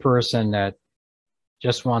you're a person that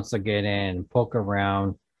just wants to get in, poke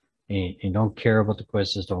around, and don't care about the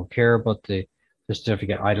quizzes, don't care about the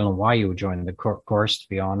certificate, I don't know why you would join the course, to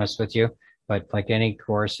be honest with you. But like any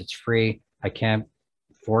course, it's free. I can't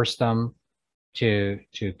force them to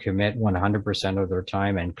commit 100% of their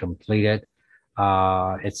time and complete it.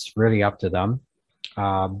 It's really up to them.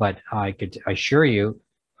 But I could assure you,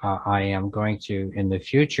 I am going to, in the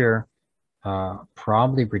future,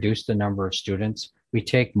 probably reduce the number of students. We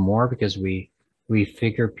take more because we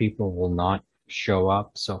figure people will not show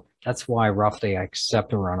up. So that's why roughly I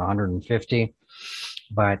accept around 150.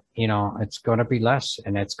 But, you know, it's going to be less,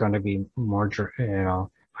 and it's going to be more, you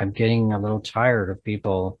know, I'm getting a little tired of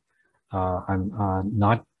people. I'm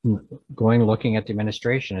not going looking at the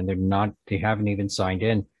administration, and they haven't even signed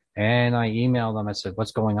in. And I emailed them. I said,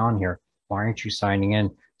 what's going on here? Why aren't you signing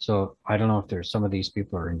in? So I don't know if there's some of these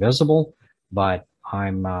people are invisible, but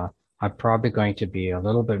I'm probably going to be a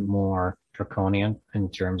little bit more draconian in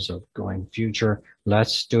terms of going future,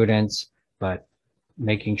 less students, but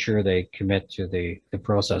making sure they commit to the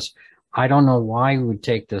process. I don't know why you would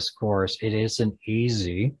take this course. It isn't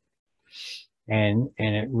easy. And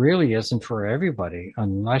it really isn't for everybody,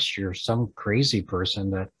 unless you're some crazy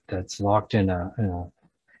person that's locked in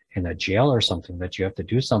a jail or something, that you have to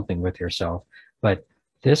do something with yourself. But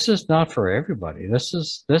this is not for everybody. This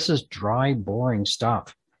is dry, boring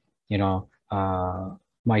stuff. You know,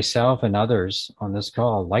 myself and others on this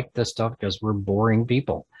call like this stuff because we're boring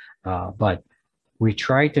people. But we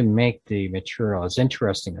try to make the material as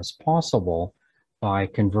interesting as possible by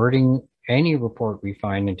converting any report we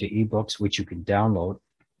find into ebooks, which you can download,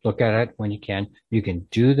 look at it when you can. You can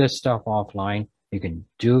do this stuff offline. You can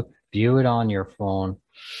view it on your phone.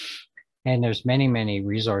 And there's many, many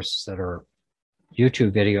resources that are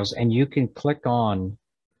YouTube videos, and you can click on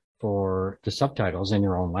for the subtitles in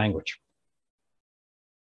your own language.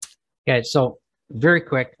 Okay, so very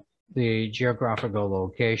quick, the geographical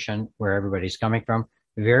location where everybody's coming from.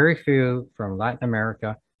 Very few from Latin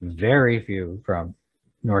America, very few from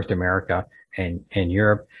North America and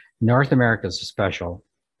Europe. North America is a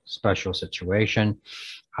special situation.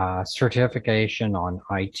 Certification on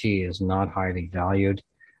IT is not highly valued.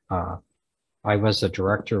 I was a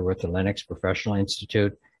director with the Linux Professional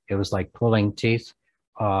Institute. It was like pulling teeth.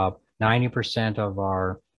 90% of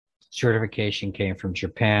our certification came from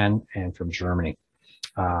Japan and from Germany.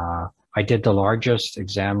 I did the largest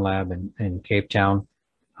exam lab in Cape Town.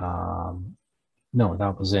 No,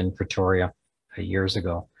 that was in Pretoria years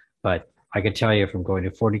ago. But I could tell you from going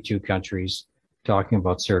to 42 countries, talking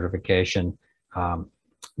about certification,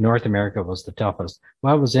 North America was the toughest.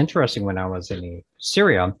 Well, it was interesting when I was in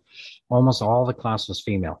Syria, almost all the class was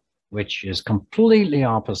female, which is completely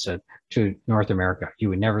opposite to North America. You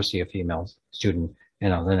would never see a female student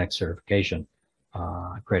in a Linux certification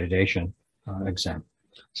accreditation exam.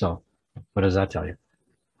 So what does that tell you?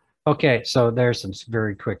 Okay, so there's some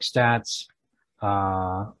very quick stats.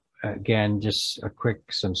 Again, just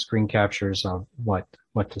some screen captures of what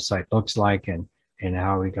the site looks like and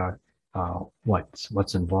how we got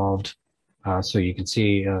what's involved. So you can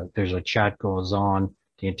see there's a chat goes on.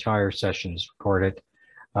 The entire session is recorded.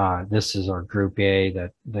 This is our group A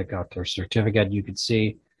that got their certificate. You can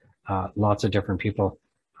see lots of different people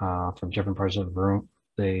from different parts of the room.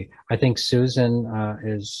 I think Susan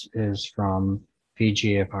is from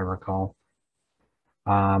Fiji, if I recall.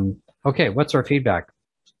 Okay, what's our feedback?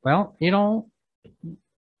 Well, you know,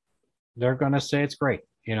 they're going to say it's great,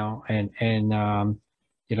 you know, and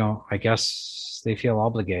you know, I guess they feel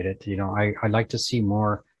obligated. You know, I'd like to see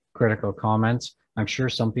more critical comments. I'm sure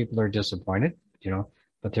some people are disappointed, you know,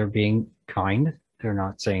 but they're being kind. They're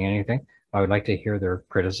not saying anything. I would like to hear their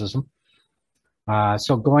criticism.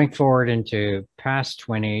 So going forward into past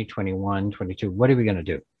 20, 21, 22, what are we going to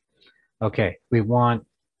do? Okay, we want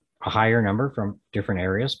a higher number from different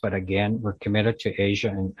areas, but again, we're committed to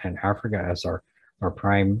Asia and Africa as our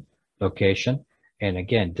prime location. And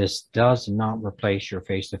again, this does not replace your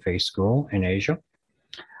face-to-face school in Asia.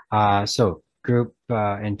 So group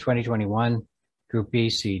in 2021, group B,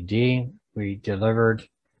 C, D, we delivered,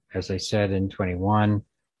 as I said, in 21,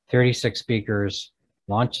 36 speakers,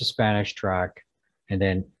 launched the Spanish track, and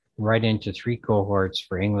then right into 3 cohorts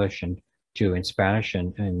for English and 2 in Spanish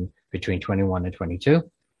and between 21 and 22.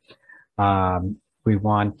 We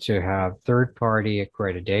want to have third-party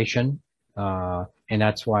accreditation, and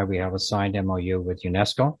that's why we have a signed MOU with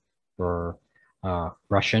UNESCO for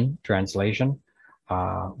Russian translation.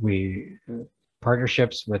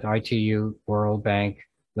 Partnerships with ITU, World Bank,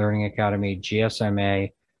 Learning Academy,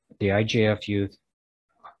 GSMA, the IGF Youth,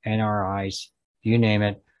 NRIs, you name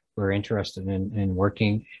it. We're interested in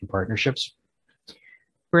working in partnerships.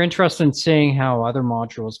 We're interested in seeing how other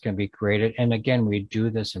modules can be created. And again, we do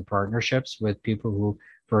this in partnerships with people who,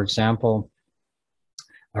 for example,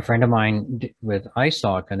 a friend of mine with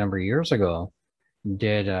ISOC a number of years ago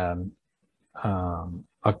did a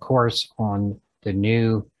course on the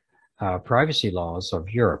new privacy laws of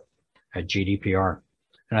Europe at GDPR.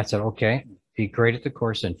 And I said, okay, he created the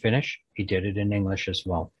course in Finnish. He did it in English as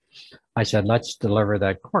well. I said, let's deliver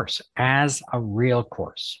that course as a real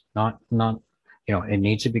course, not, it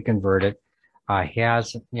needs to be converted. He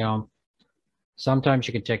has, sometimes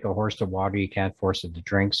you can take a horse to water, you can't force it to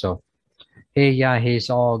drink. So, hey, yeah, he's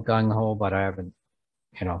all gung-ho, but I haven't,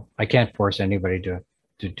 I can't force anybody to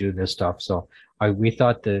do this stuff. So we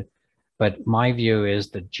thought but my view is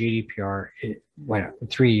that GDPR went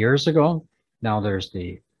 3 years ago. Now there's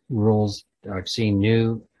the rules. I've seen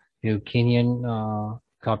new Kenyan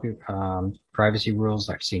privacy rules.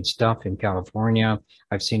 I've seen stuff in California.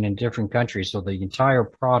 I've seen in different countries. So the entire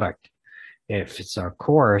product, if it's a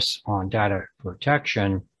course on data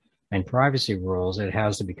protection and privacy rules, it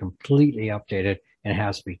has to be completely updated and it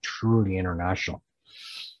has to be truly international.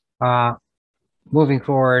 Moving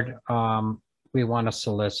forward, we want to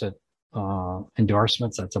solicit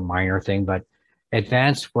endorsements. That's a minor thing, but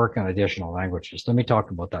advanced work on additional languages. Let me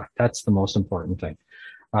talk about that. That's the most important thing.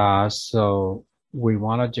 So we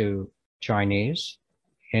want to do Chinese,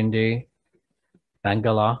 Hindi,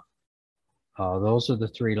 Bangla. Those are the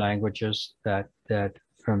 3 languages that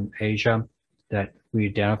from Asia that we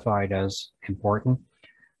identified as important.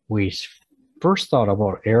 We first thought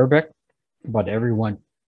about Arabic, but everyone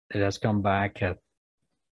that has come back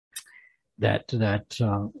that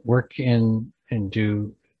work in and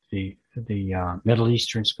do the Middle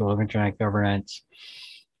Eastern School of Internet Governance,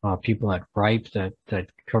 people at RIPE that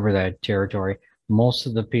cover that territory. Most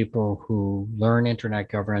of the people who learn internet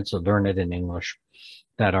governance will learn it in English,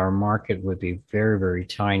 that our market would be very, very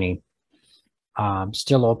tiny.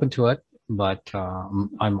 Still open to it, but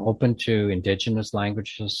I'm open to indigenous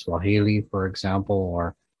languages, Swahili, for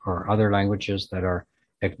example, or other languages that are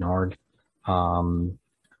ignored.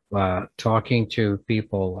 Talking to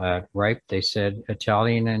people at RIPE, they said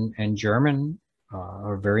Italian and German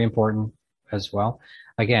are very important as well.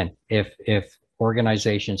 Again, if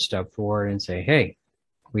organizations step forward and say, hey,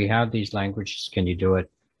 we have these languages, can you do it?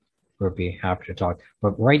 We'll be happy to talk.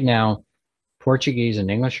 But right now, Portuguese and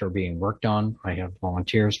English are being worked on. I have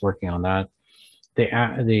volunteers working on that.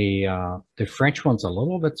 The French one's a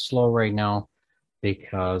little bit slow right now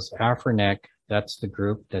because AFRINEC, that's the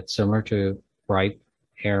group that's similar to RIPE,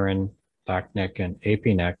 ARIN, BACNIC, and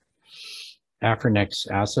APNIC. AFRINEC's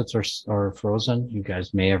assets are frozen. You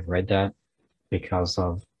guys may have read that because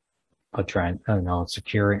of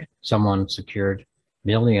someone secured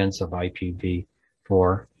millions of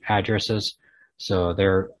IPv4 addresses. So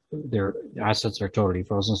their assets are totally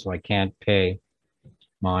frozen, so I can't pay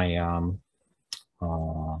my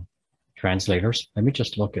translators. Let me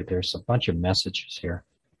just look at, there's a bunch of messages here.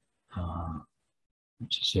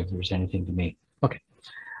 Let's just see if there's anything to me. Okay.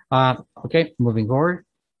 Okay, moving forward.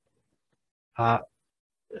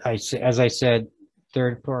 As I said,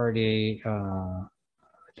 third party,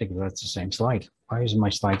 I think that's the same slide. Why isn't my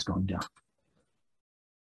slides going down?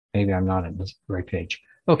 Maybe I'm not at the right page.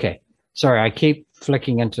 Okay, sorry, I keep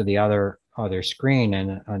flicking into the other screen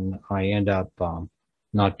and I end up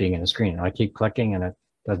not being in the screen. I keep clicking and it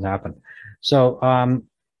doesn't happen. So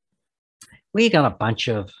we got a bunch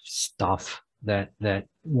of stuff that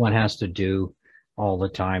one has to do all the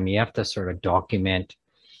time. You have to sort of document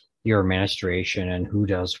your administration and who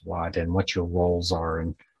does what and what your roles are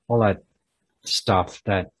and all that stuff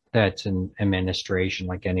that's in administration,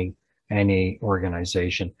 like any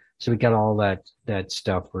organization. So we got all that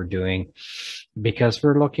stuff we're doing because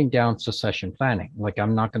we're looking down succession planning. Like,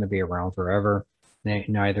 I'm not going to be around forever.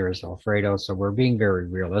 Neither is Alfredo. So we're being very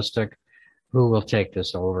realistic. Who will take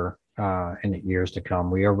this over in the years to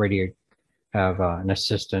come? We already have an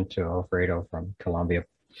assistant to Alfredo from Colombia.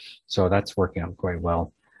 So that's working out quite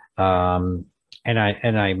well. And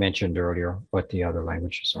I mentioned earlier what the other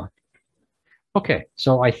languages are. Okay,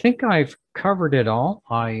 so I think I've covered it all.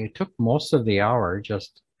 I took most of the hour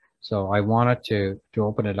just so I wanted to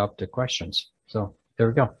open it up to questions. So there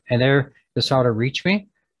we go. And there is how to reach me,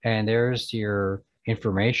 and there's your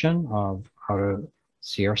information of how to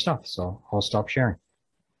see our stuff. So I'll stop sharing.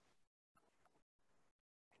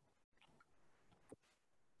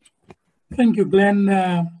 Thank you,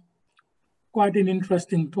 Glenn. Quite an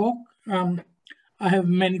interesting talk. I have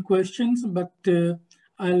many questions, but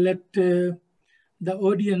I'll let the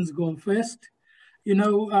audience go first. You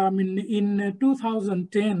know, in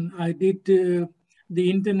 2010, I did the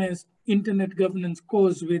internet governance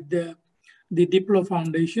course with the Diplo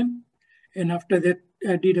Foundation. And after that,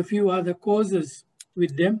 I did a few other courses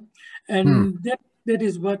with them. And that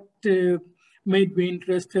is what made me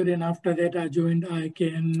interested. And after that, I joined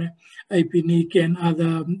ICANN, IPNIC, and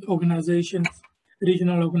other organizations,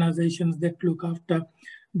 regional organizations that look after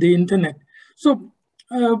the internet. So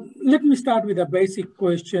let me start with a basic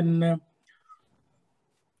question.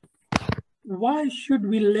 Why should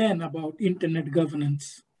we learn about internet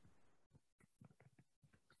governance?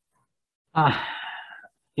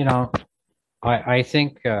 You know, I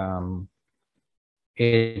think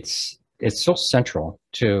it's so central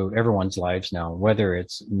to everyone's lives now, whether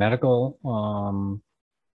it's medical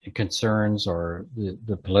concerns or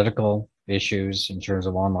the political issues in terms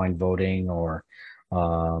of online voting, or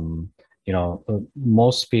you know,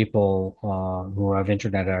 most people who have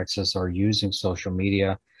internet access are using social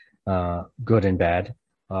media, good and bad.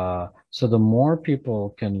 So the more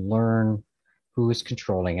people can learn who's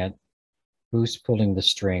controlling it, who's pulling the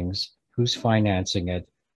strings, who's financing it,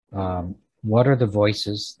 what are the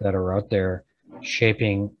voices that are out there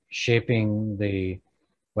shaping the,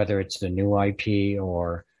 whether it's the new IP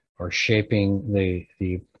or shaping the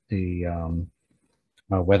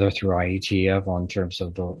whether through IETF on terms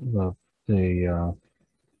of the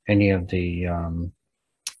any of the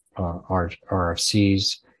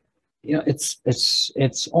RFCs. You know,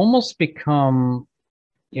 it's almost become,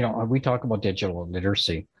 you know, we talk about digital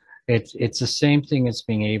literacy. It's the same thing as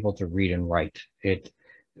being able to read and write. It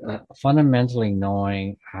fundamentally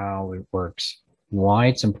knowing how it works, why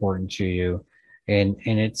it's important to you, and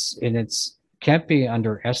it's can't be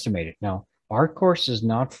underestimated. Now, our course is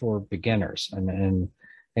not for beginners, and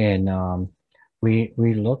we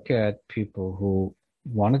look at people who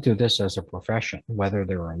want to do this as a profession, whether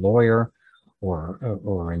they're a lawyer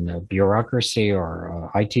or in the bureaucracy or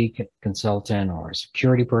a IT consultant or a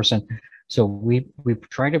security person. So we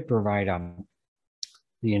try to provide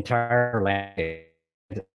the entire landscape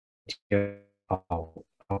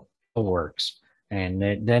works, and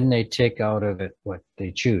then they take out of it what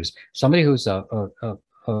they choose. Somebody who's a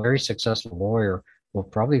very successful lawyer will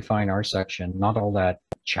probably find our section not all that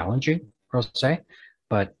challenging per se,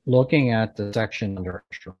 but looking at the section under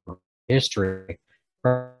history,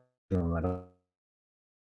 how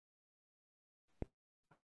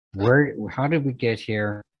did we get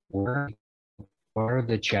here? What are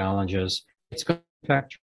the challenges? It's going to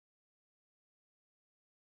affect.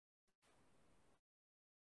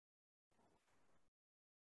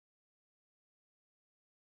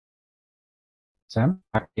 Sam?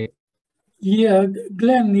 Yeah,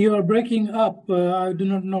 Glenn, you are breaking up. I do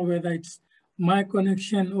not know whether it's my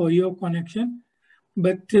connection or your connection,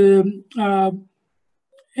 but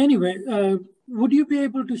anyway, would you be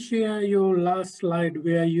able to share your last slide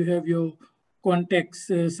where you have your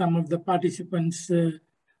contacts? Some of the participants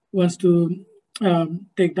wants to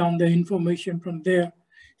take down the information from there.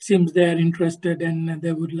 Seems they're interested and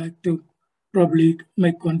they would like to probably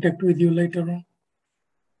make contact with you later on.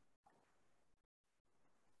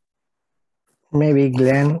 Maybe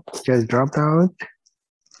Glenn just dropped out.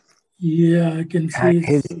 Yeah, I can see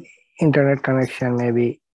his internet connection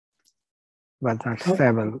maybe was not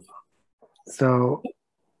stable. So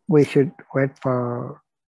we should wait for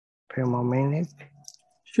a few more minutes.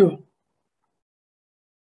 Sure.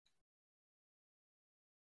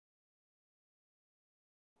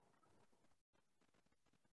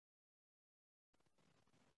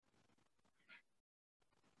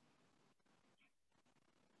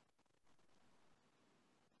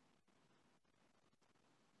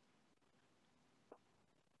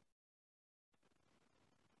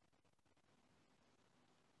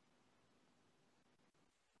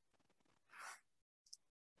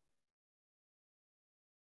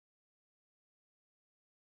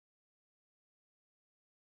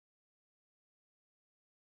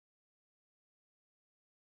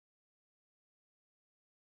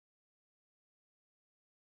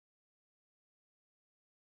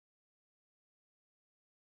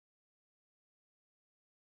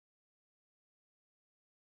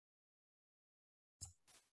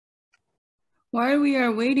 While we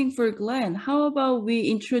are waiting for Glenn, how about we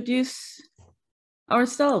introduce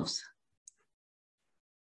ourselves?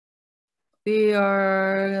 We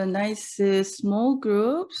are a nice small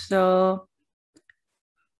group, so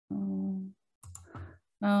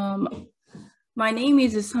my name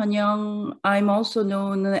is Sunyoung. I'm also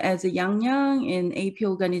known as Yang Yang in AP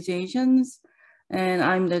organizations, and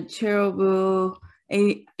I'm the chair of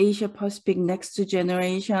Asia Pacific Next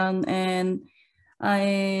Generation. And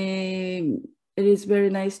it is very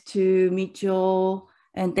nice to meet you all,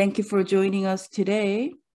 and thank you for joining us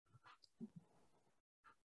today.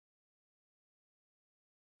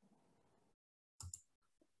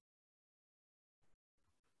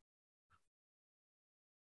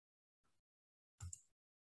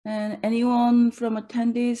 And anyone from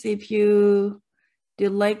attendees, if you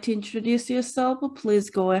would like to introduce yourself, please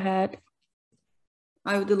go ahead.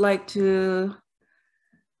 I'd like to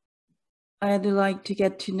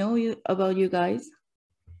get to know you about you guys.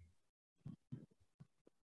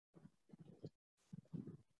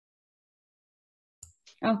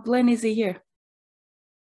 Oh, Glenn is here.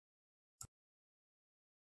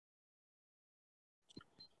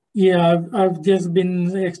 Yeah, I've just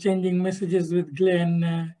been exchanging messages with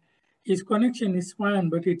Glenn. His connection is fine,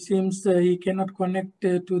 but it seems he cannot connect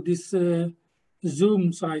to this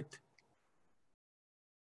Zoom site.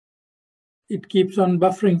 It keeps on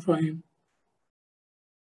buffering for him.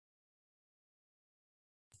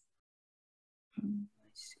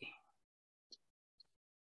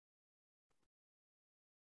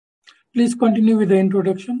 Please continue with the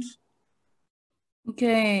introductions.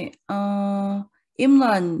 Okay,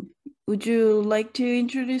 Imran, would you like to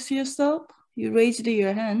introduce yourself? You raised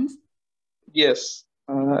your hand. Yes,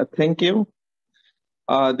 thank you.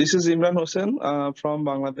 This is Imran Hossain from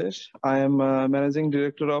Bangladesh. I am Managing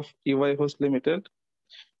Director of EY Host Limited.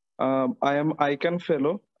 I am ICANN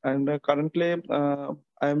Fellow, and currently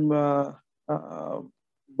I'm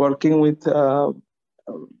working with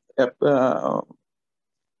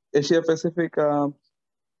Asia Pacific.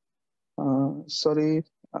 Sorry,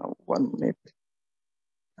 1 minute.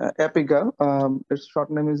 APICA. Its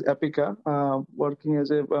short name is APICA. Working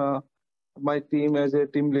as my team as a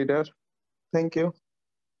team leader. Thank you.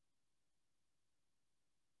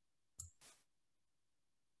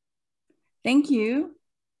 Thank you.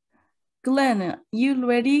 Glenn, you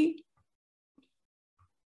ready?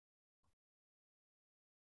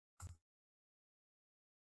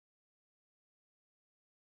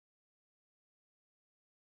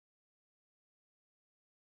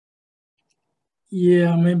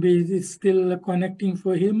 Yeah, maybe it's still connecting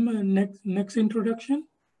for him. Next introduction.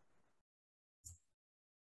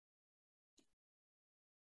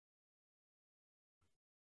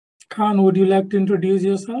 Khan, would you like to introduce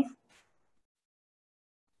yourself?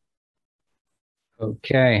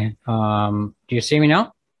 Okay. Do you see me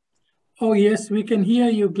now? Oh, yes, we can hear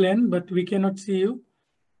you, Glenn, but we cannot see you.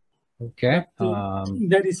 Okay.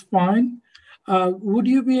 That is fine. Would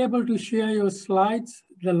you be able to share your slides,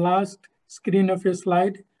 the last screen of your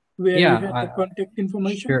slide where you have the contact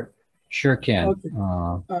information? Sure can. Okay.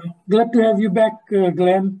 Glad to have you back,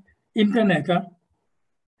 Glenn. Internet, huh?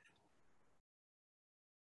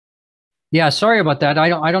 Yeah, sorry about that.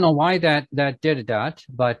 I don't know why that did that,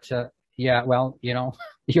 but yeah, well, you know,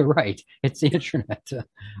 you're right. It's the internet.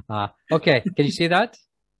 Okay, can you see that?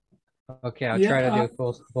 Okay, I'll try to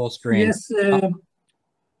do full screen. Yes,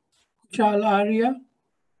 Kuchal Arya.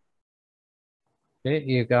 Okay,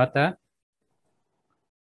 you got that?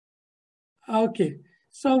 Okay,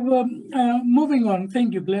 so moving on.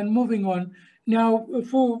 Thank you, Glenn. Moving on now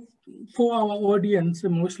for our audience,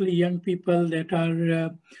 mostly young people that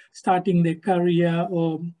are starting their career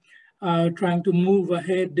or trying to move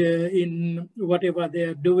ahead in whatever they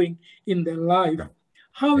are doing in their life.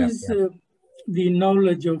 How is the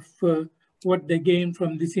knowledge of what they gain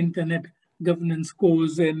from this internet governance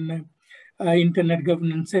course and internet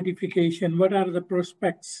governance certification? What are the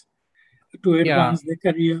prospects to advance their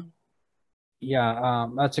career? Yeah,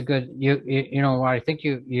 that's a good. You know what? I think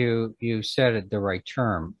you said it the right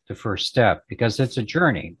term, the first step, because it's a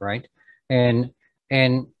journey, right? And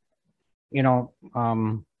you know,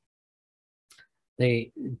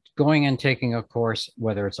 they going and taking a course,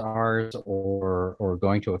 whether it's ours or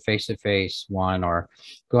going to a face-to-face one or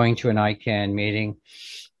going to an ICANN meeting,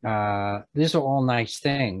 these are all nice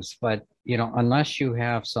things, but you know, unless you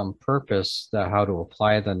have some purpose that how to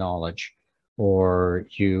apply the knowledge, or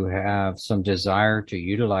you have some desire to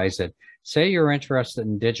utilize it. Say you're interested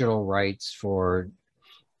in digital rights for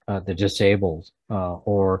the disabled,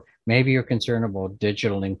 or maybe you're concerned about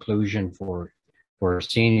digital inclusion for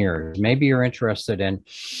seniors. Maybe you're interested in,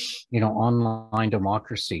 you know, online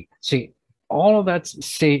democracy. See, all of that,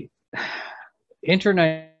 see,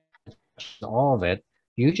 internet, all of it,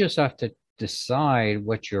 you just have to decide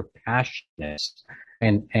what your passion is.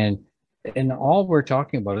 And all we're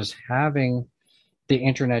talking about is having the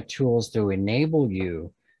internet tools to enable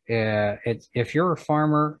you. If you're a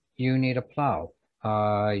farmer, you need a plow.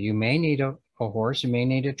 You may need a horse, you may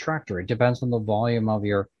need a tractor. It depends on the volume of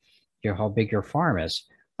your how big your farm is,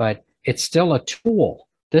 but it's still a tool.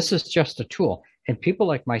 This is just a tool. And people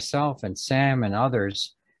like myself and Sam and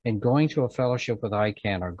others, and going to a fellowship with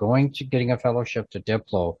ICANN, or getting a fellowship to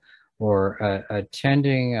Diplo, or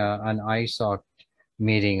attending an ISOC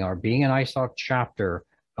meeting, or being an ISOC chapter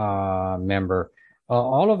member,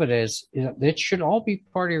 all of it is, it should all be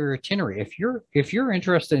part of your itinerary. If you're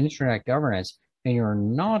interested in internet governance and you're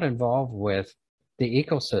not involved with the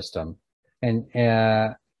ecosystem, and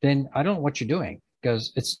then I don't know what you're doing,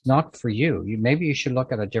 because it's not for you. Maybe you should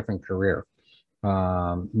look at a different career.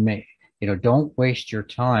 Don't waste your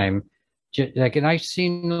time. Like, and I've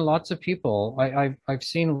seen lots of people. I've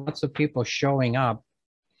seen lots of people showing up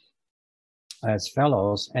as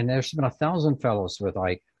fellows, and there's been 1,000 fellows with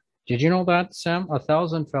ICANN. Did you know that, Sam?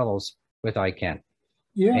 1,000 fellows with ICANN.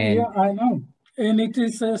 Yeah, I know. And it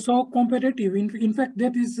is so competitive. In fact,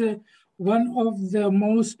 that is one of the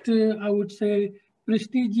most, I would say,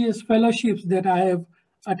 prestigious fellowships that I have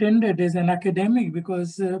attended as an academic,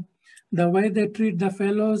 because the way they treat the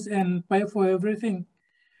fellows and pay for everything,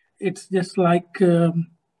 it's just like the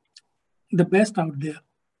best out there.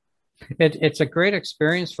 It's a great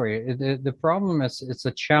experience for you. The problem is it's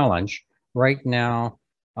a challenge. Right now,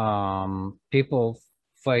 people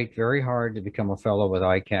fight very hard to become a fellow with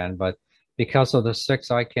ICANN, but because of the 6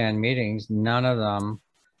 ICANN meetings, none of them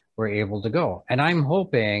were able to go. And I'm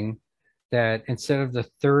hoping that instead of the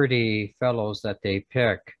 30 fellows that they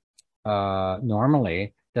pick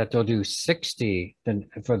normally, that they'll do 60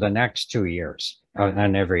 for the next 2 years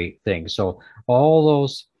on everything. So all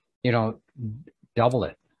those, double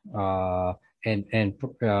it, and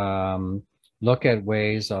look at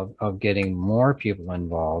ways of getting more people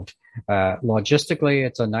involved. Logistically,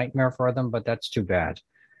 it's a nightmare for them, but that's too bad.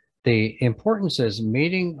 The importance is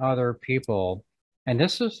meeting other people. And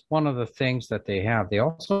this is one of the things that they have. They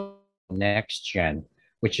also next gen,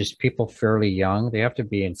 which is people fairly young. They have to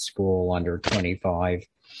be in school under 25.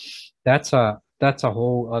 That's a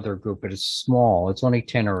whole other group, but it's small. It's only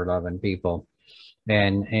 10 or 11 people.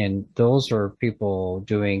 And those are people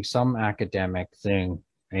doing some academic thing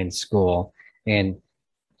in school. And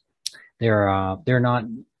they're not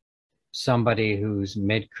somebody who's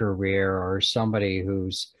mid-career or somebody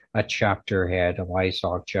who's a chapter head of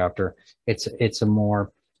ISOC chapter. It's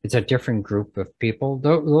a different group of people.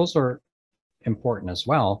 Those are important as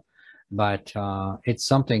well, but it's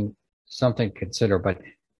something to consider. But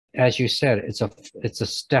as you said, it's a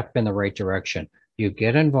step in the right direction. You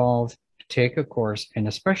get involved, take a course, and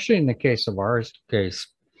especially in the case of our case,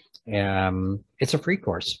 it's a free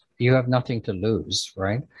course. You have nothing to lose,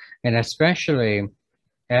 right? And especially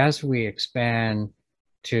as we expand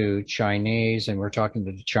to Chinese, and we're talking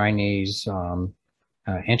to the Chinese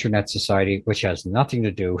Internet Society, which has nothing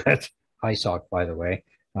to do with ISOC, by the way.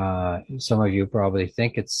 Some of you probably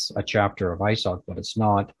think it's a chapter of ISOC, but it's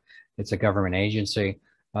not. It's a government agency.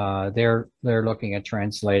 They're looking at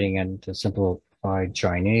translating into simplified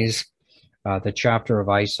Chinese. The chapter of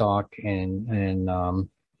ISOC in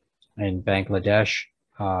Bangladesh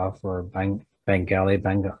for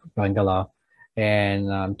Bangala.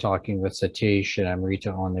 And I'm talking with Satish and Amrita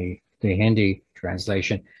on the Hindi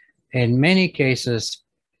translation. In many cases,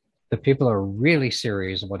 the people are really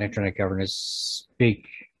serious about internet governance, speak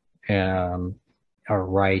are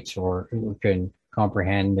right, or can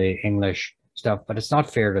comprehend the English stuff, but it's not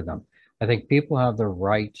fair to them. I think people have the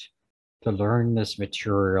right to learn this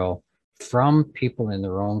material from people in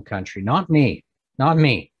their own country, not me,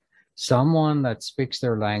 someone that speaks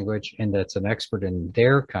their language and that's an expert in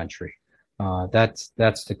their country. That's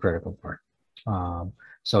the critical part.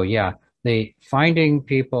 So yeah, finding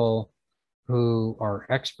people who are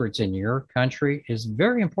experts in your country is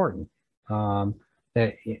very important.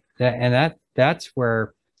 That's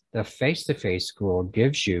where the face-to-face school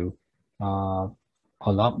gives you a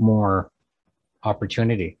lot more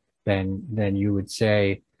opportunity than you would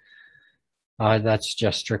say that's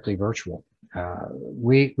just strictly virtual.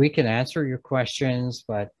 We can answer your questions,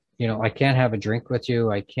 but I can't have a drink with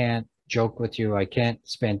you. I can't joke with you. I can't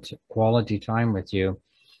spend quality time with you,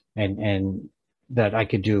 and that I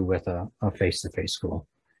could do with a face-to-face school.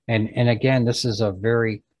 And again, this is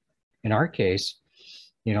in our case,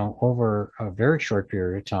 over a very short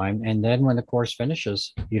period of time. And then when the course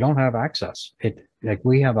finishes, you don't have access. Like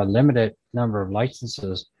we have a limited number of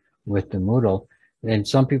licenses with the Moodle. And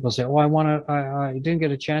some people say, "Oh, I didn't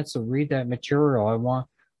get a chance to read that material. I want,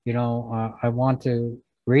 I want to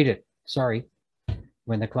read it." Sorry,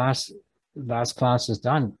 when the last class is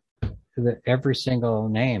done, every single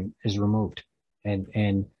name is removed,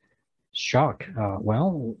 and shock.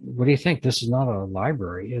 Well, what do you think? This is not a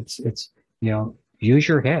library. It's use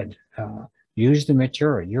your head, use the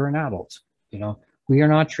material. You're an adult. We are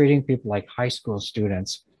not treating people like high school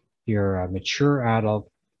students. You're a mature adult.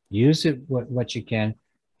 Use it what you can.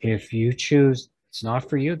 If you choose it's not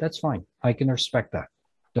for you, that's fine. I can respect that.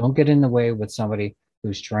 Don't get in the way with somebody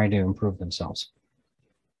who's trying to improve themselves.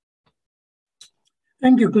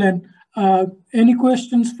 Thank you, Glenn. Any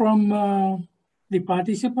questions from the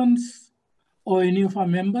participants or any of our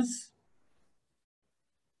members?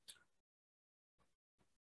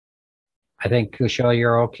 I think, Kushal,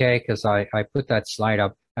 you're okay because I put that slide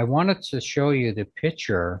up. I wanted to show you the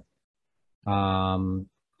picture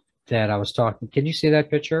that I was talking. Can you see that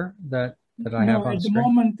picture that I have on at the screen?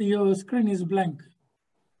 moment your screen is blank.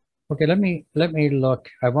 Okay, let me look.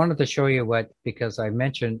 I wanted to show you because I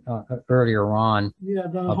mentioned earlier on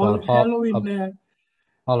about Halloween.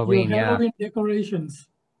 Halloween, Halloween decorations.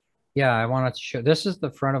 Yeah, I wanted to show. This is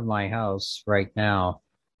the front of my house right now.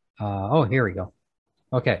 Oh, here we go.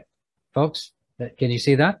 Okay, folks, can you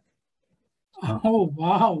see that? Oh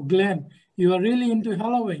wow, Glenn, you are really into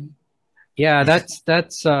Halloween. Yeah, that's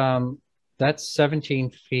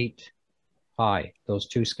 17 feet high. Those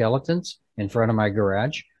two skeletons in front of my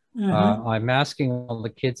garage. I'm asking all the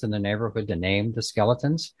kids in the neighborhood to name the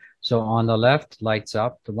skeletons. So on the left lights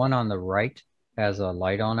up. The one on the right has a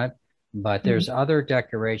light on it. But there's other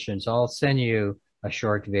decorations. I'll send you a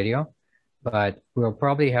short video. But we'll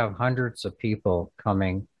probably have hundreds of people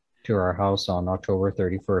coming to our house on October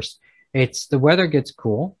 31st. The weather gets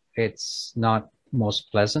cool. It's not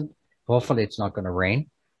most pleasant. Hopefully it's not going to rain,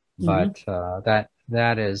 but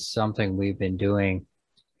that is something we've been doing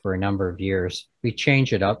for a number of years. We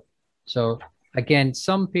change it up. So again,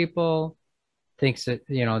 some people think that,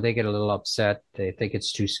 they get a little upset. They think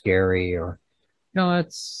it's too scary or,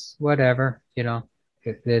 it's whatever,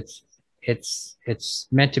 it's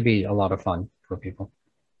meant to be a lot of fun for people.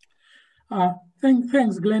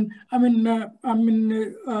 Thanks, Glenn.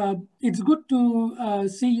 It's good to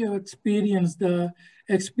see your experience, the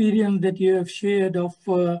experience that you have shared of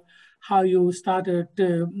how you started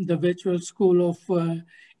the virtual school of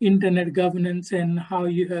internet governance and how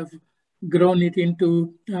you have grown it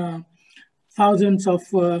into thousands of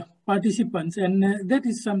participants. And that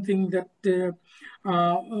is something that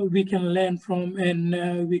we can learn from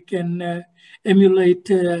and we can emulate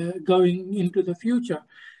going into the future.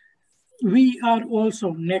 We are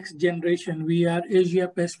also next generation. We are Asia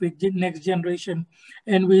Pacific next generation.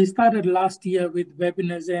 And we started last year with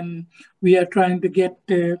webinars and we are trying to get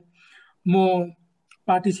more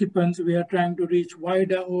participants. We are trying to reach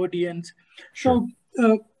wider audience. Sure.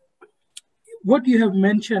 So what you have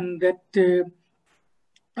mentioned that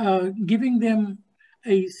giving them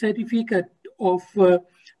a certificate of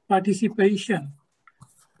participation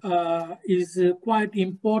is quite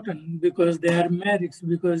important because there are merits,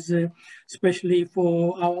 because especially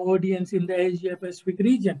for our audience in the Asia Pacific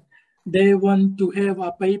region, they want to have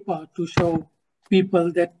a paper to show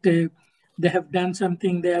people that they have done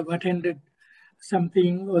something, they have attended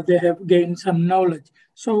something, or they have gained some knowledge.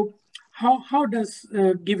 So how does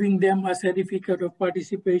giving them a certificate of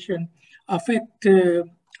participation affect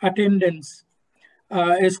attendance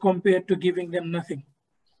as compared to giving them nothing?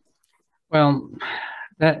 Well,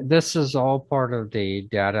 this is all part of the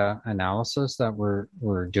data analysis that we're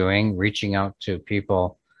doing, reaching out to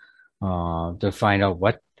people to find out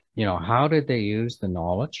how did they use the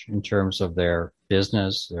knowledge in terms of their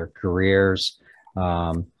business, their careers. We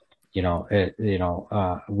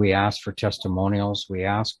ask for testimonials. We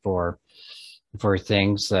ask for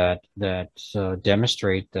things that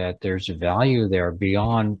demonstrate that there's a value there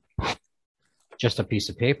beyond just a piece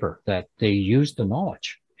of paper, that they use the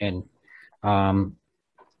knowledge. And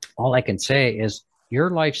all I can say is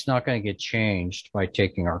your life's not going to get changed by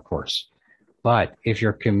taking our course. But if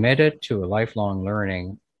you're committed to a lifelong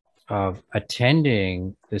learning of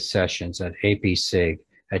attending the sessions at APSIG,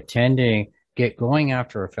 going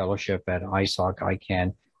after a fellowship at ISOC,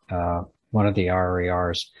 ICANN, one of the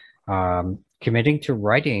RARs, committing to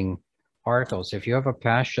writing articles. If you have a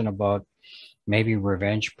passion about maybe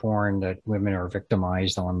revenge porn, that women are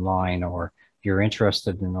victimized online, or you're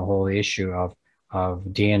interested in the whole issue of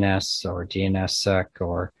DNS or DNSSEC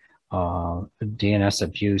or DNS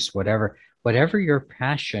abuse, whatever your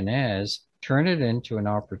passion is, turn it into an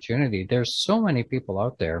opportunity. There's so many people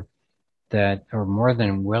out there that are more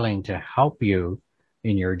than willing to help you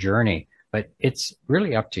in your journey. But it's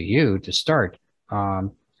really up to you to start.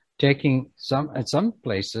 Taking at some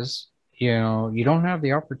places, you know, you don't have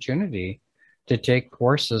the opportunity to take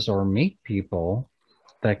courses or meet people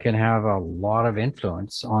that can have a lot of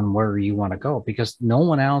influence on where you want to go, because no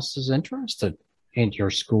one else is interested in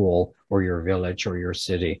your school or your village or your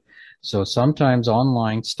city. So sometimes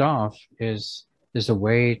online stuff is a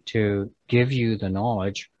way to give you the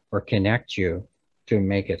knowledge or connect you to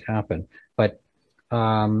make it happen. But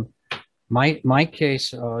my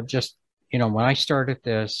case, just, you know, when I started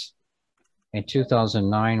this in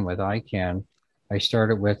 2009 with ICANN, I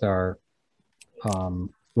started with our,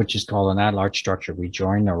 which is called an at-large structure. We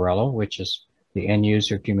joined Norello, which is the end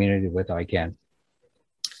user community with ICANN.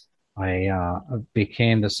 I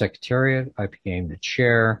became the secretariat. I became the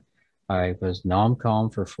chair. I was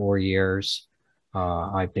NomCom for 4 years.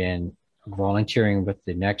 I've been volunteering with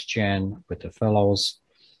the Next Gen, with the fellows.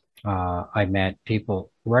 I met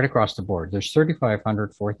people right across the board. There's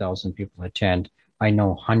 3,500, 4,000 people attend. I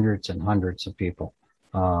know hundreds and hundreds of people.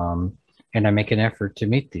 And I make an effort to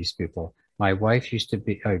meet these people. My wife used to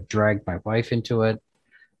be, I dragged my wife into it.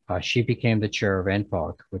 She became the chair of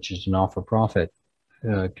NPOC, which is a not-for-profit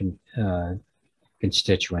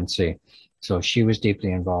constituency. So she was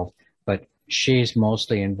deeply involved, but she's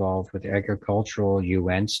mostly involved with agricultural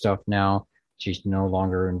UN stuff now. She's no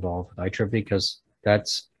longer involved with IEEE because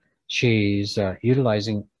she's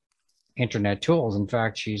utilizing internet tools. In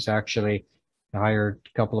fact, she's actually hired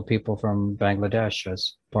a couple of people from Bangladesh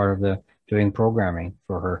as part of the doing programming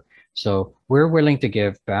for her. So we're willing to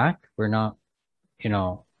give back. We're not, you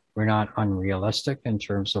know, we're not unrealistic in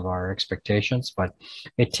terms of our expectations, but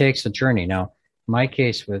it takes a journey. Now, my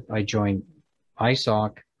case I joined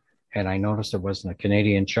ISOC and I noticed it wasn't a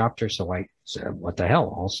Canadian chapter. So I said, what the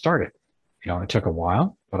hell, I'll start it. You know, it took a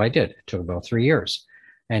while, but I did. It took about 3 years.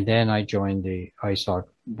 And then I joined the ISOC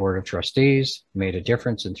Board of Trustees, made a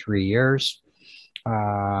difference in 3 years.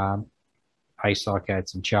 ISOC had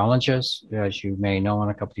some challenges, as you may know,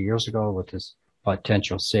 a couple of years ago with this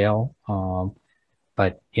potential sale.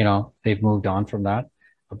 But, you know, they've moved on from that.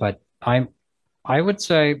 But I would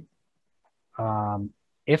say,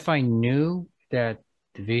 if I knew that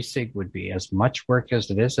the VSIG would be as much work as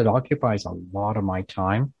it is, it occupies a lot of my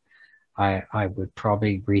time. I would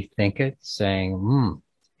probably rethink it, saying,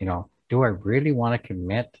 you know, do I really want to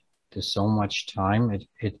commit to so much time?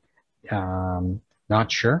 Not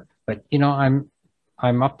sure, but you know,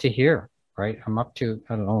 I'm up to here, right? I'm up to,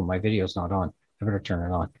 I don't know, my video's not on. I better turn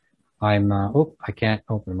it on. Oh, I can't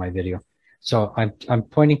open my video. So I'm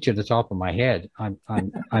pointing to the top of my head.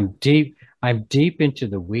 I'm deep into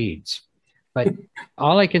the weeds. But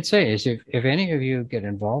all I can say is if any of you get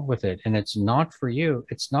involved with it and it's not for you,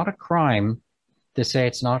 it's not a crime to say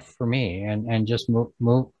it's not for me and just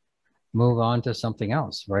move on to something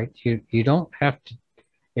else, right? You don't have to,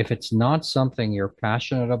 if it's not something you're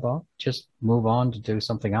passionate about, just move on to do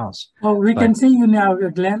something else. Oh, we can see you now,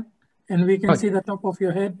 Glenn, and we can see the top of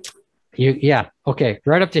your head. Yeah, okay,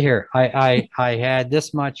 right up to here. I had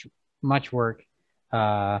this much work.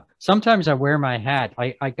 Sometimes I wear my hat.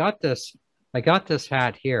 I got this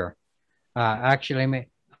hat here. Actually,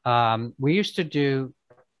 we used to do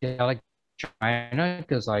like China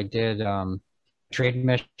because I did trade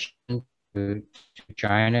mission to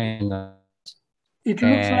China in the. It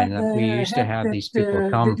looks like we used to have these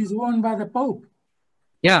people come. That is worn by the Pope.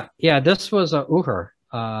 Yeah. This was a Uyghur.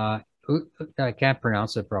 I can't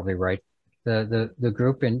pronounce it probably right. The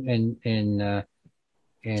group in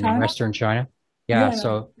China? Western China. Yeah.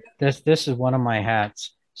 So this is one of my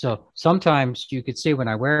hats. So sometimes you could see when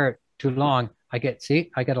I wear it too long, I get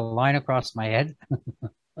a line across my head.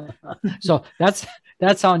 So that's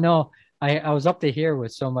how I know I was up to here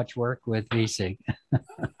with so much work with VSIG.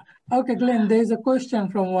 Okay, Glenn, there's a question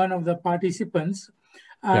from one of the participants.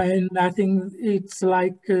 And I think it's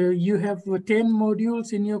like you have 10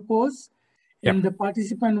 modules in your course, and the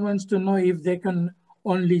participant wants to know if they can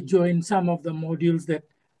only join some of the modules that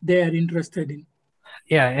they are interested in.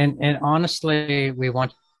 Yeah, and honestly, we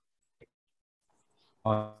want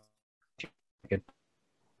to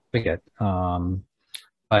get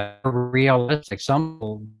but realistic. Some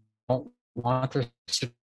people don't want to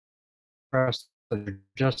express that they're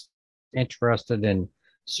just interested in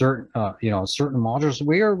certain certain modules.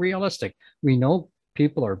 We are realistic. We know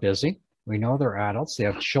people are busy. We know they're adults. They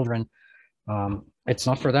have children. It's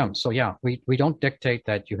not for them. So yeah, we don't dictate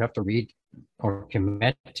that you have to read or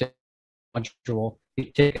commit to module. You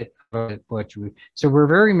take it, so we're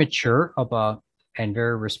very mature about and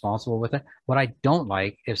very responsible with it. What I don't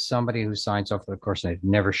like is somebody who signs up for the course and they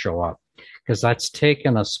never show up, because that's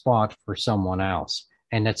taken a spot for someone else.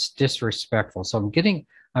 and it's disrespectful. So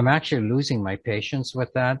I'm actually losing my patience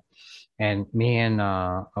with that. And me and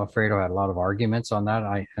Alfredo had a lot of arguments on that.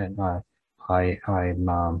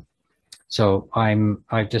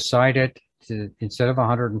 I've decided to, instead of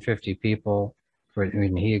 150 people,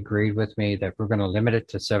 and he agreed with me that we're going to limit it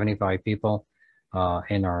to 75 people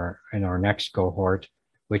in our next cohort,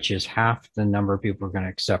 which is half the number of people we're going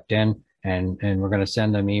to accept in, and we're going to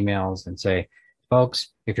send them emails and say, folks,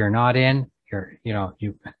 if you're not in, and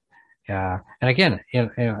again,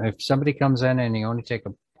 if somebody comes in and you only take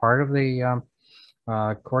a part of the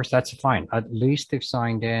course, that's fine. At least they've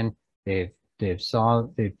signed in. They've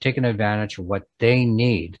taken advantage of what they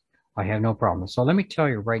need. I have no problem. So let me tell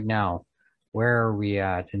you right now, where are we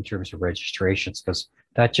at in terms of registrations? Because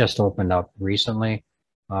that just opened up recently.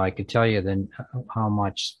 I could tell you then how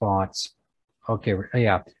much spots. Okay,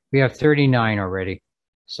 yeah, we have 39 already.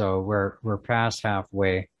 So we're past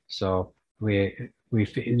halfway. So it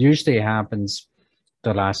usually happens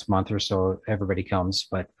the last month or so, everybody comes,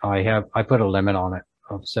 but I put a limit on it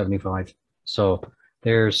of 75. So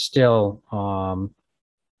there's still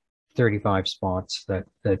 35 spots that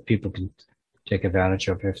people can take advantage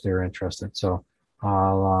of if they're interested. So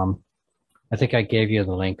I think I gave you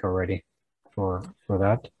the link already for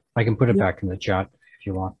that. I can put it back in the chat if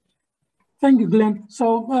you want. Thank you, Glenn.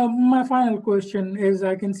 So my final question is,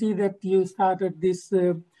 I can see that you started this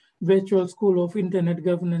virtual School of Internet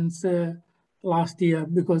Governance last year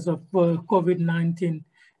because of COVID-19.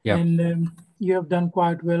 Yeah. And you have done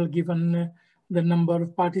quite well given the number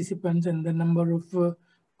of participants and the number of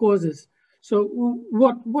courses. So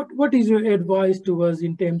what is your advice to us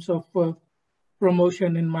in terms of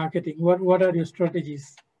promotion and marketing? What are your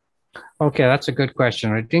strategies? Okay, that's a good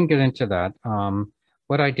question. I didn't get into that.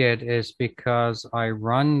 What I did is, because I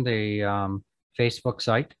run the Facebook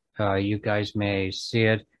site, you guys may see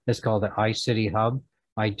it. It's called the iCity Hub.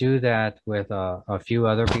 I do that with a few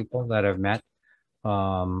other people that I've met.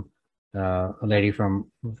 A lady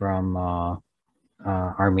from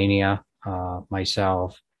Armenia,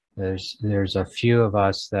 myself. There's a few of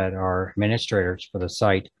us that are administrators for the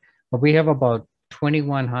site, but we have about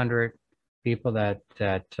 2,100 people that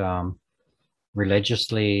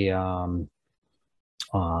religiously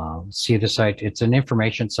see the site. It's an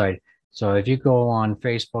information site. So if you go on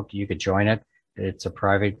Facebook, you could join it. It's a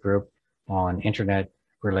private group on internet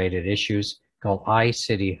related issues called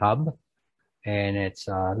iCity Hub. And it's,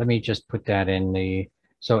 let me just put that in the,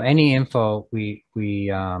 so any info okay,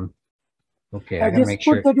 I gotta make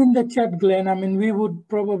sure. Just put that in the chat, Glenn. I mean, we would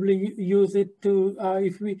probably use it to,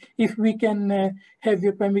 if we can have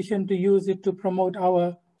your permission to use it to promote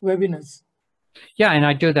our webinars. Yeah, and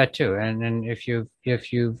I do that too. And if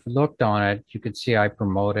you've looked on it, you could see I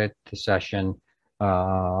promoted the session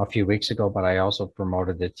a few weeks ago, but I also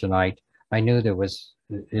promoted it tonight. I knew there was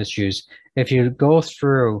issues. If you go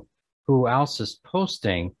through who else is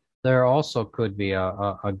posting, there also could be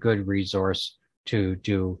a good resource to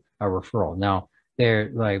do a referral. Now,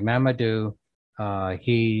 there, like Mamadou, I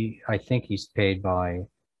think he's paid by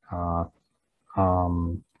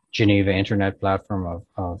Geneva Internet Platform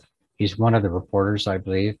of he's one of the reporters, I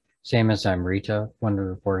believe. Same as Amrita, one of the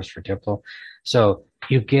reporters for Diplo. So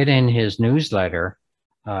you get in his newsletter,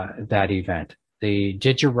 that event. The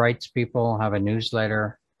Did Your Rights people have a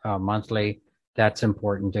newsletter monthly. That's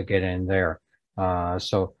important to get in there.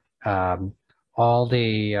 All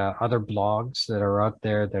the other blogs that are out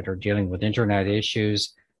there that are dealing with internet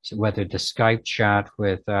issues, so whether the Skype chat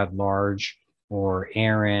with @large or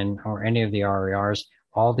Aaron or any of the RERs,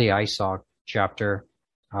 all the ISOC chapter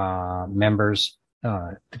members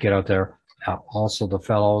to get out there, also the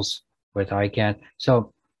fellows with ICANN.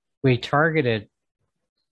 So we targeted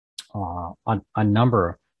a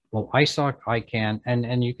number, well, ISOC, ICANN,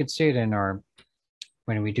 and you can see it in our,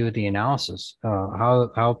 when we do the analysis,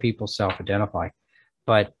 how people self-identify.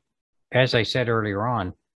 But as I said earlier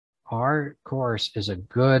on, our course is a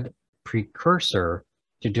good precursor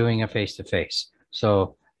to doing a face-to-face.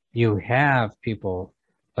 So you have people,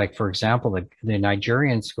 like for example, the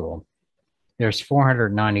Nigerian school, there's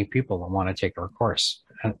 490 people that want to take our course.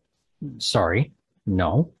 Sorry,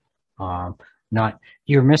 no,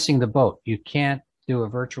 you're missing the boat. You can't do a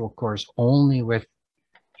virtual course only with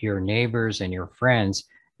your neighbors and your friends.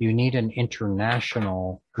 You need an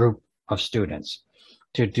international group of students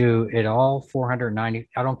to do it all. 490,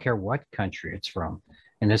 I don't care what country it's from.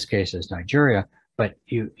 In this case, it's Nigeria, but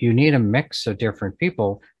you need a mix of different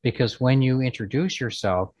people, because when you introduce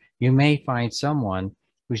yourself, you may find someone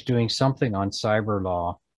who's doing something on cyber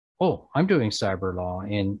law. Oh, I'm doing cyber law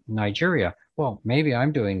in Nigeria. Well, maybe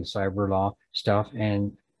I'm doing cyber law stuff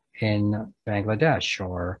in Bangladesh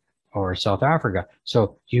or or South Africa.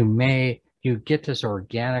 So you get this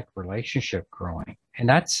organic relationship growing, and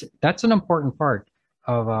that's an important part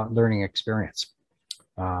of a learning experience.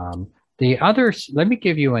 The others, let me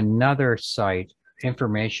give you another site,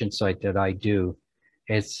 information site that I do.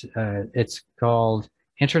 It's called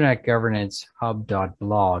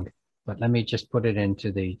internetgovernance.hub.blog, but let me just put it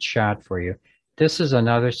into the chat for you. This is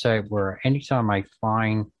another site where anytime I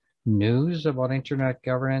find news about internet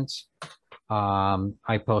governance,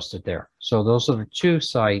 I post it there. So those are the two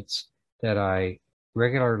sites that I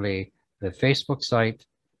regularly, the Facebook site,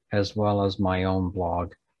 as well as my own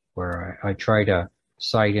blog, where I try to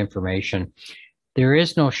cite information. There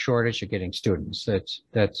is no shortage of getting students.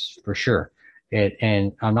 That's for sure.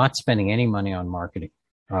 And I'm not spending any money on marketing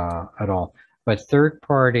at all. But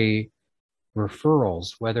third-party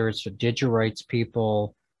referrals, whether it's the digital rights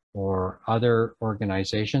people or other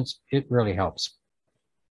organizations, it really helps.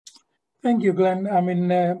 Thank you, Glenn. I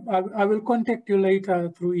mean, I will contact you later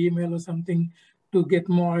through email or something to get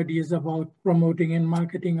more ideas about promoting and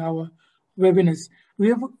marketing our webinars. We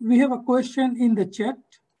have a question in the chat.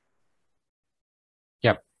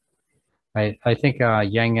 Yep. I think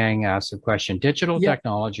Yang Yang asked a question. Digital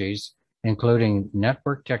technologies, including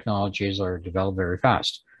network technologies, are developed very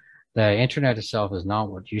fast. The internet itself is not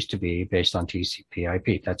what it used to be based on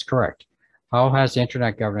TCP/IP. That's correct. How has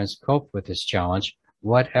internet governance coped with this challenge?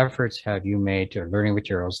 What efforts have you made to learning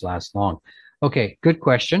materials last long? Okay, good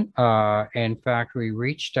question. In fact, we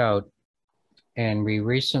reached out and we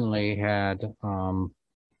recently had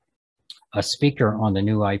a speaker on the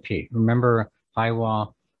new IP. Remember,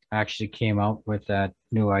 Haiwa actually came out with that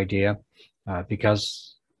new idea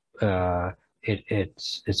because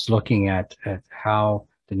it's looking at how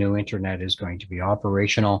the new internet is going to be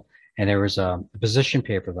operational. And there was a position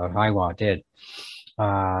paper that Haiwa did.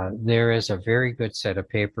 There is a very good set of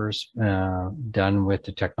papers done with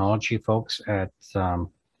the technology folks at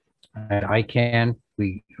ICANN.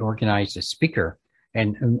 We organized a speaker,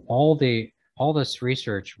 and all this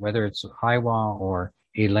research, whether it's Haiwa or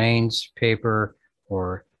Elaine's paper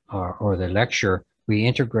or the lecture, we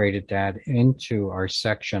integrated that into our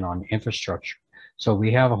section on infrastructure. So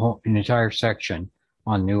we have an entire section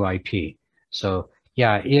on new IP. So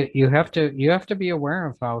yeah, you have to be aware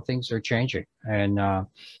of how things are changing, and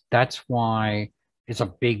that's why it's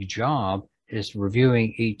a big job, is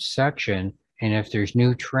reviewing each section, and if there's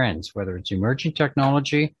new trends, whether it's emerging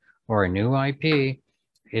technology or a new IP,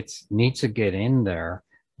 it needs to get in there,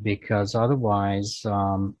 because otherwise,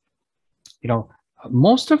 you know,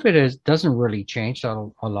 most of it doesn't really change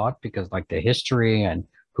a lot, because like the history and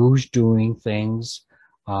who's doing things,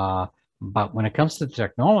 but when it comes to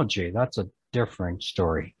technology, that's a different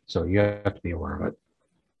story. So you have to be aware of it.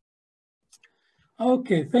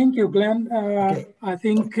 Okay, thank you, Glenn. Okay. I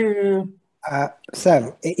think...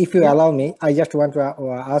 Sam, if you allow me, I just want to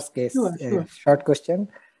ask a short question.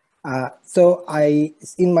 So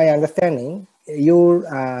in my understanding,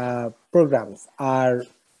 your programs are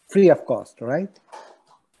free of cost, right?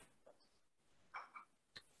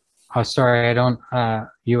 Sorry, I don't,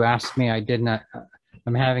 you asked me, I did not,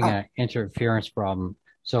 I'm having an interference problem.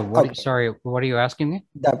 So what, sorry, what are you asking me?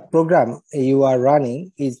 The program you are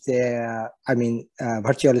running is,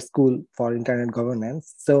 virtual school for internet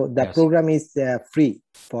governance. So the program is free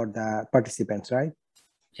for the participants, right?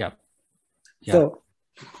 Yep. So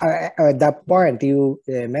the point you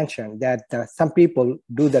mentioned that some people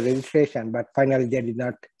do the registration, but finally they did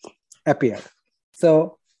not appear.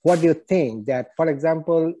 So what do you think that, for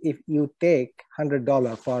example, if you take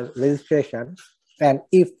 $100 for registration, and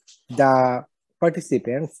if the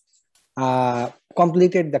participants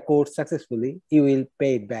completed the course successfully, you will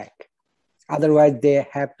pay it back. Otherwise, they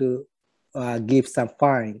have to give some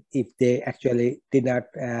fine if they actually did not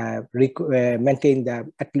maintain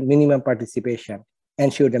the minimum participation,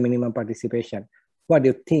 ensure the minimum participation. What do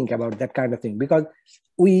you think about that kind of thing? Because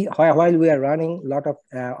while we are running a lot of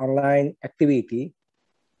online activity,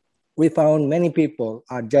 we found many people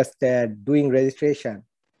are just doing registration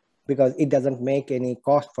because it doesn't make any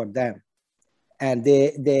cost for them. And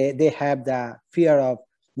they have the fear of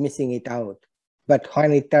missing it out. But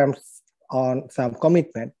when it comes on some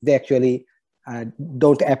commitment, they actually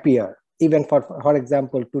don't appear. Even for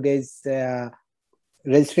example, today's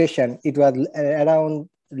registration, it was around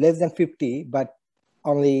less than 50, but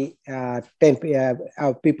only 10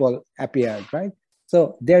 people appeared, right?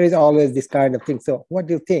 So there is always this kind of thing. So what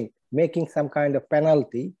do you think? Making some kind of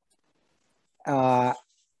penalty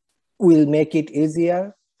will make it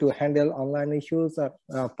easier to handle online issues? Or,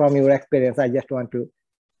 from your experience, I just want to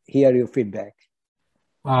hear your feedback.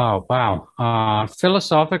 Oh, wow.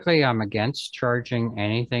 Philosophically, I'm against charging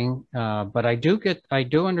anything, but I do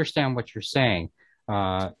understand what you're saying.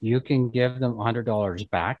 You can give them $100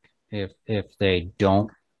 back if they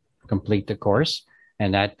don't complete the course,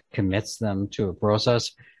 and that commits them to a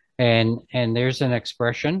process. And there's an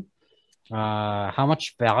expression, how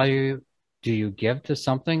much value do you give to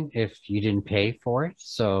something if you didn't pay for it?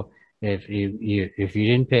 So if if you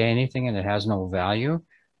didn't pay anything and it has no value,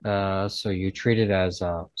 so you treat it as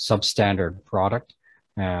a substandard product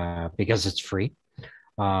because it's free.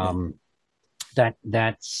 That's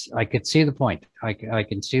I could see the point. I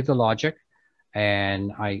can see the logic,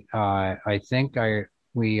 and I think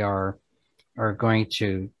we are going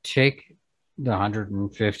to take the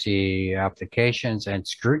 150 applications and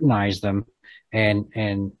scrutinize them, and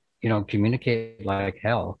communicate like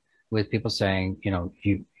hell with people saying,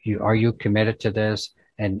 are you committed to this,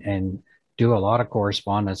 and do a lot of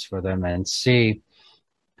correspondence for them and see.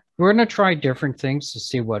 We're going to try different things to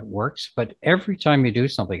see what works, but every time you do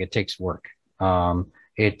something, it takes work.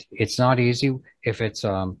 It's not easy. If it's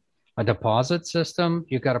a deposit system,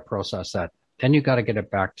 you got to process that. Then you got to get it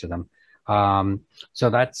back to them. So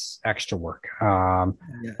that's extra work.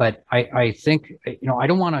 But I think, I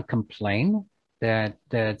don't want to complain that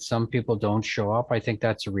some people don't show up. I think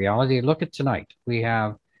that's a reality. Look at tonight. We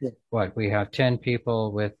have we have 10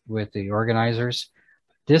 people with the organizers.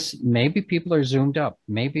 Maybe people are zoomed up.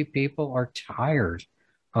 Maybe people are tired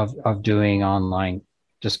of doing online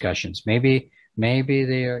discussions. Maybe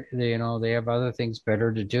they have other things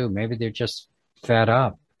better to do. Maybe they're just fed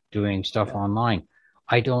up doing stuff online.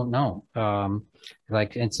 I don't know.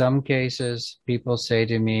 Like in some cases, people say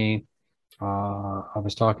to me, I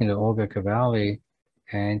was talking to Olga Cavalli,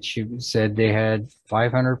 and she said they had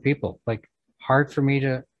 500 people. Like, hard for me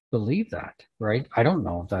to believe that, right? I don't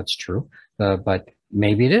know if that's true, but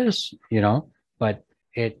maybe it is, but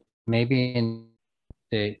it maybe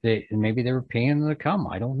maybe they were paying them to come.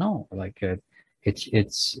 I don't know. Like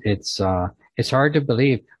it's hard to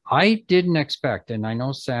believe. I didn't expect, and I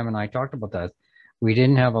know Sam and I talked about that. We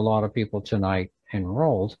didn't have a lot of people tonight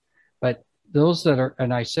enrolled, but those that are,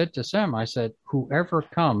 and I said to Sam, I said, whoever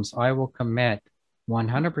comes, I will commit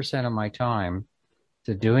 100% of my time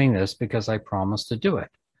to doing this because I promised to do it.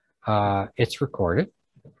 It's recorded,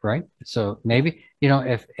 right? So maybe,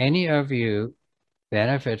 if any of you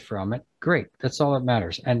benefit from it, great. That's all that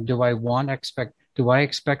matters. And do I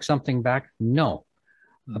expect something back? No,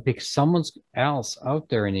 because someone else out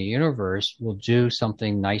there in the universe will do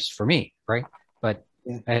something nice for me, right? But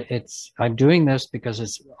I'm doing this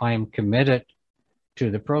because I'm committed to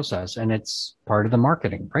the process, and it's part of the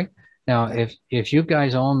marketing, right? Now, if you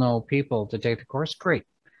guys all know people to take the course, great.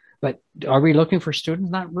 But are we looking for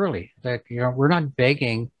students? Not really. Like, we're not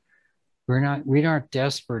begging. We aren't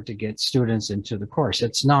desperate to get students into the course.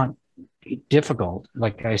 It's not difficult.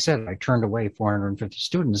 Like I said, I turned away 450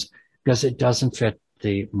 students because it doesn't fit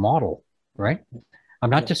the model, right? I'm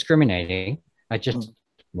not discriminating. I just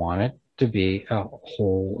want it to be a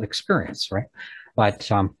whole experience, right?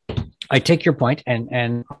 But I take your point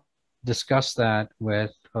and discuss that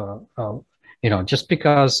with, just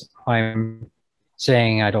because I'm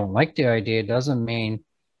saying I don't like the idea doesn't mean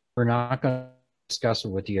we're not going to discuss it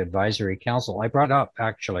with the advisory council. I brought it up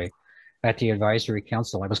actually at the advisory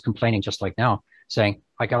council. I was complaining just like now, saying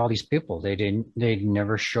I got all these people. They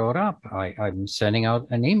never showed up. I'm sending out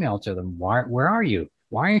an email to them. Where are you?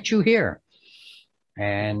 Why aren't you here?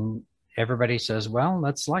 And everybody says, well,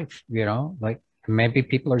 that's life, like maybe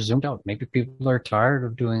people are zoomed out. Maybe people are tired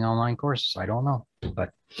of doing online courses. I don't know,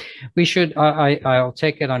 but we should, I'll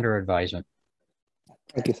take it under advisement.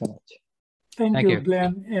 Thank you so much. Thank you,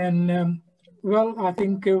 Glenn. And well, I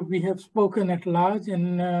think we have spoken at large,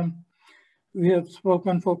 and we have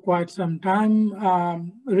spoken for quite some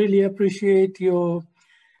time. Really appreciate your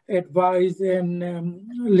advice and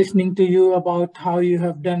listening to you about how you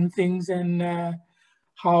have done things and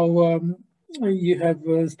how you have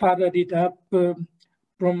started it up,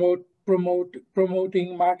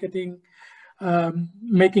 promoting, marketing,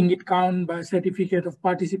 making it count by certificate of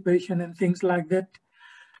participation and things like that.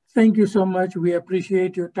 Thank you so much. We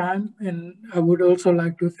appreciate your time. And I would also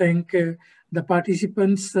like to thank the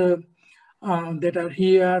participants that are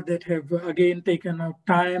here, that have again taken out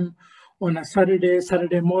time on a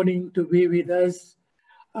Saturday morning to be with us,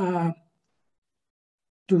 to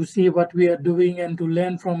see what we are doing and to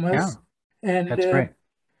learn from us. Yeah, and that's great.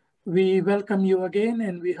 We welcome you again,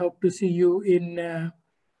 and we hope to see you in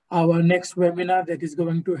our next webinar that is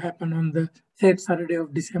going to happen on the 3rd Saturday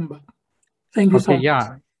of December. Thank you so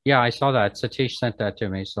much. Yeah, I saw that. Satish sent that to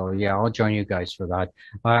me. So yeah, I'll join you guys for that.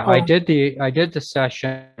 I did the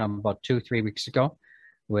session about 2-3 weeks ago.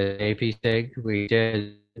 with AP SIG. We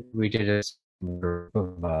did a group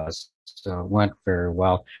of us, so it went very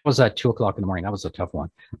well. It was at 2 o'clock in the morning. That was a tough one.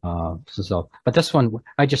 But this one,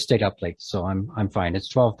 I just stayed up late, so I'm fine. It's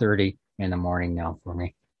 12:30 in the morning now for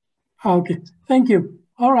me. Okay, thank you.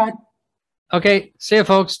 All right. Okay, see you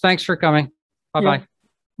folks. Thanks for coming. Bye-bye.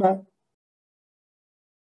 Yeah. Bye.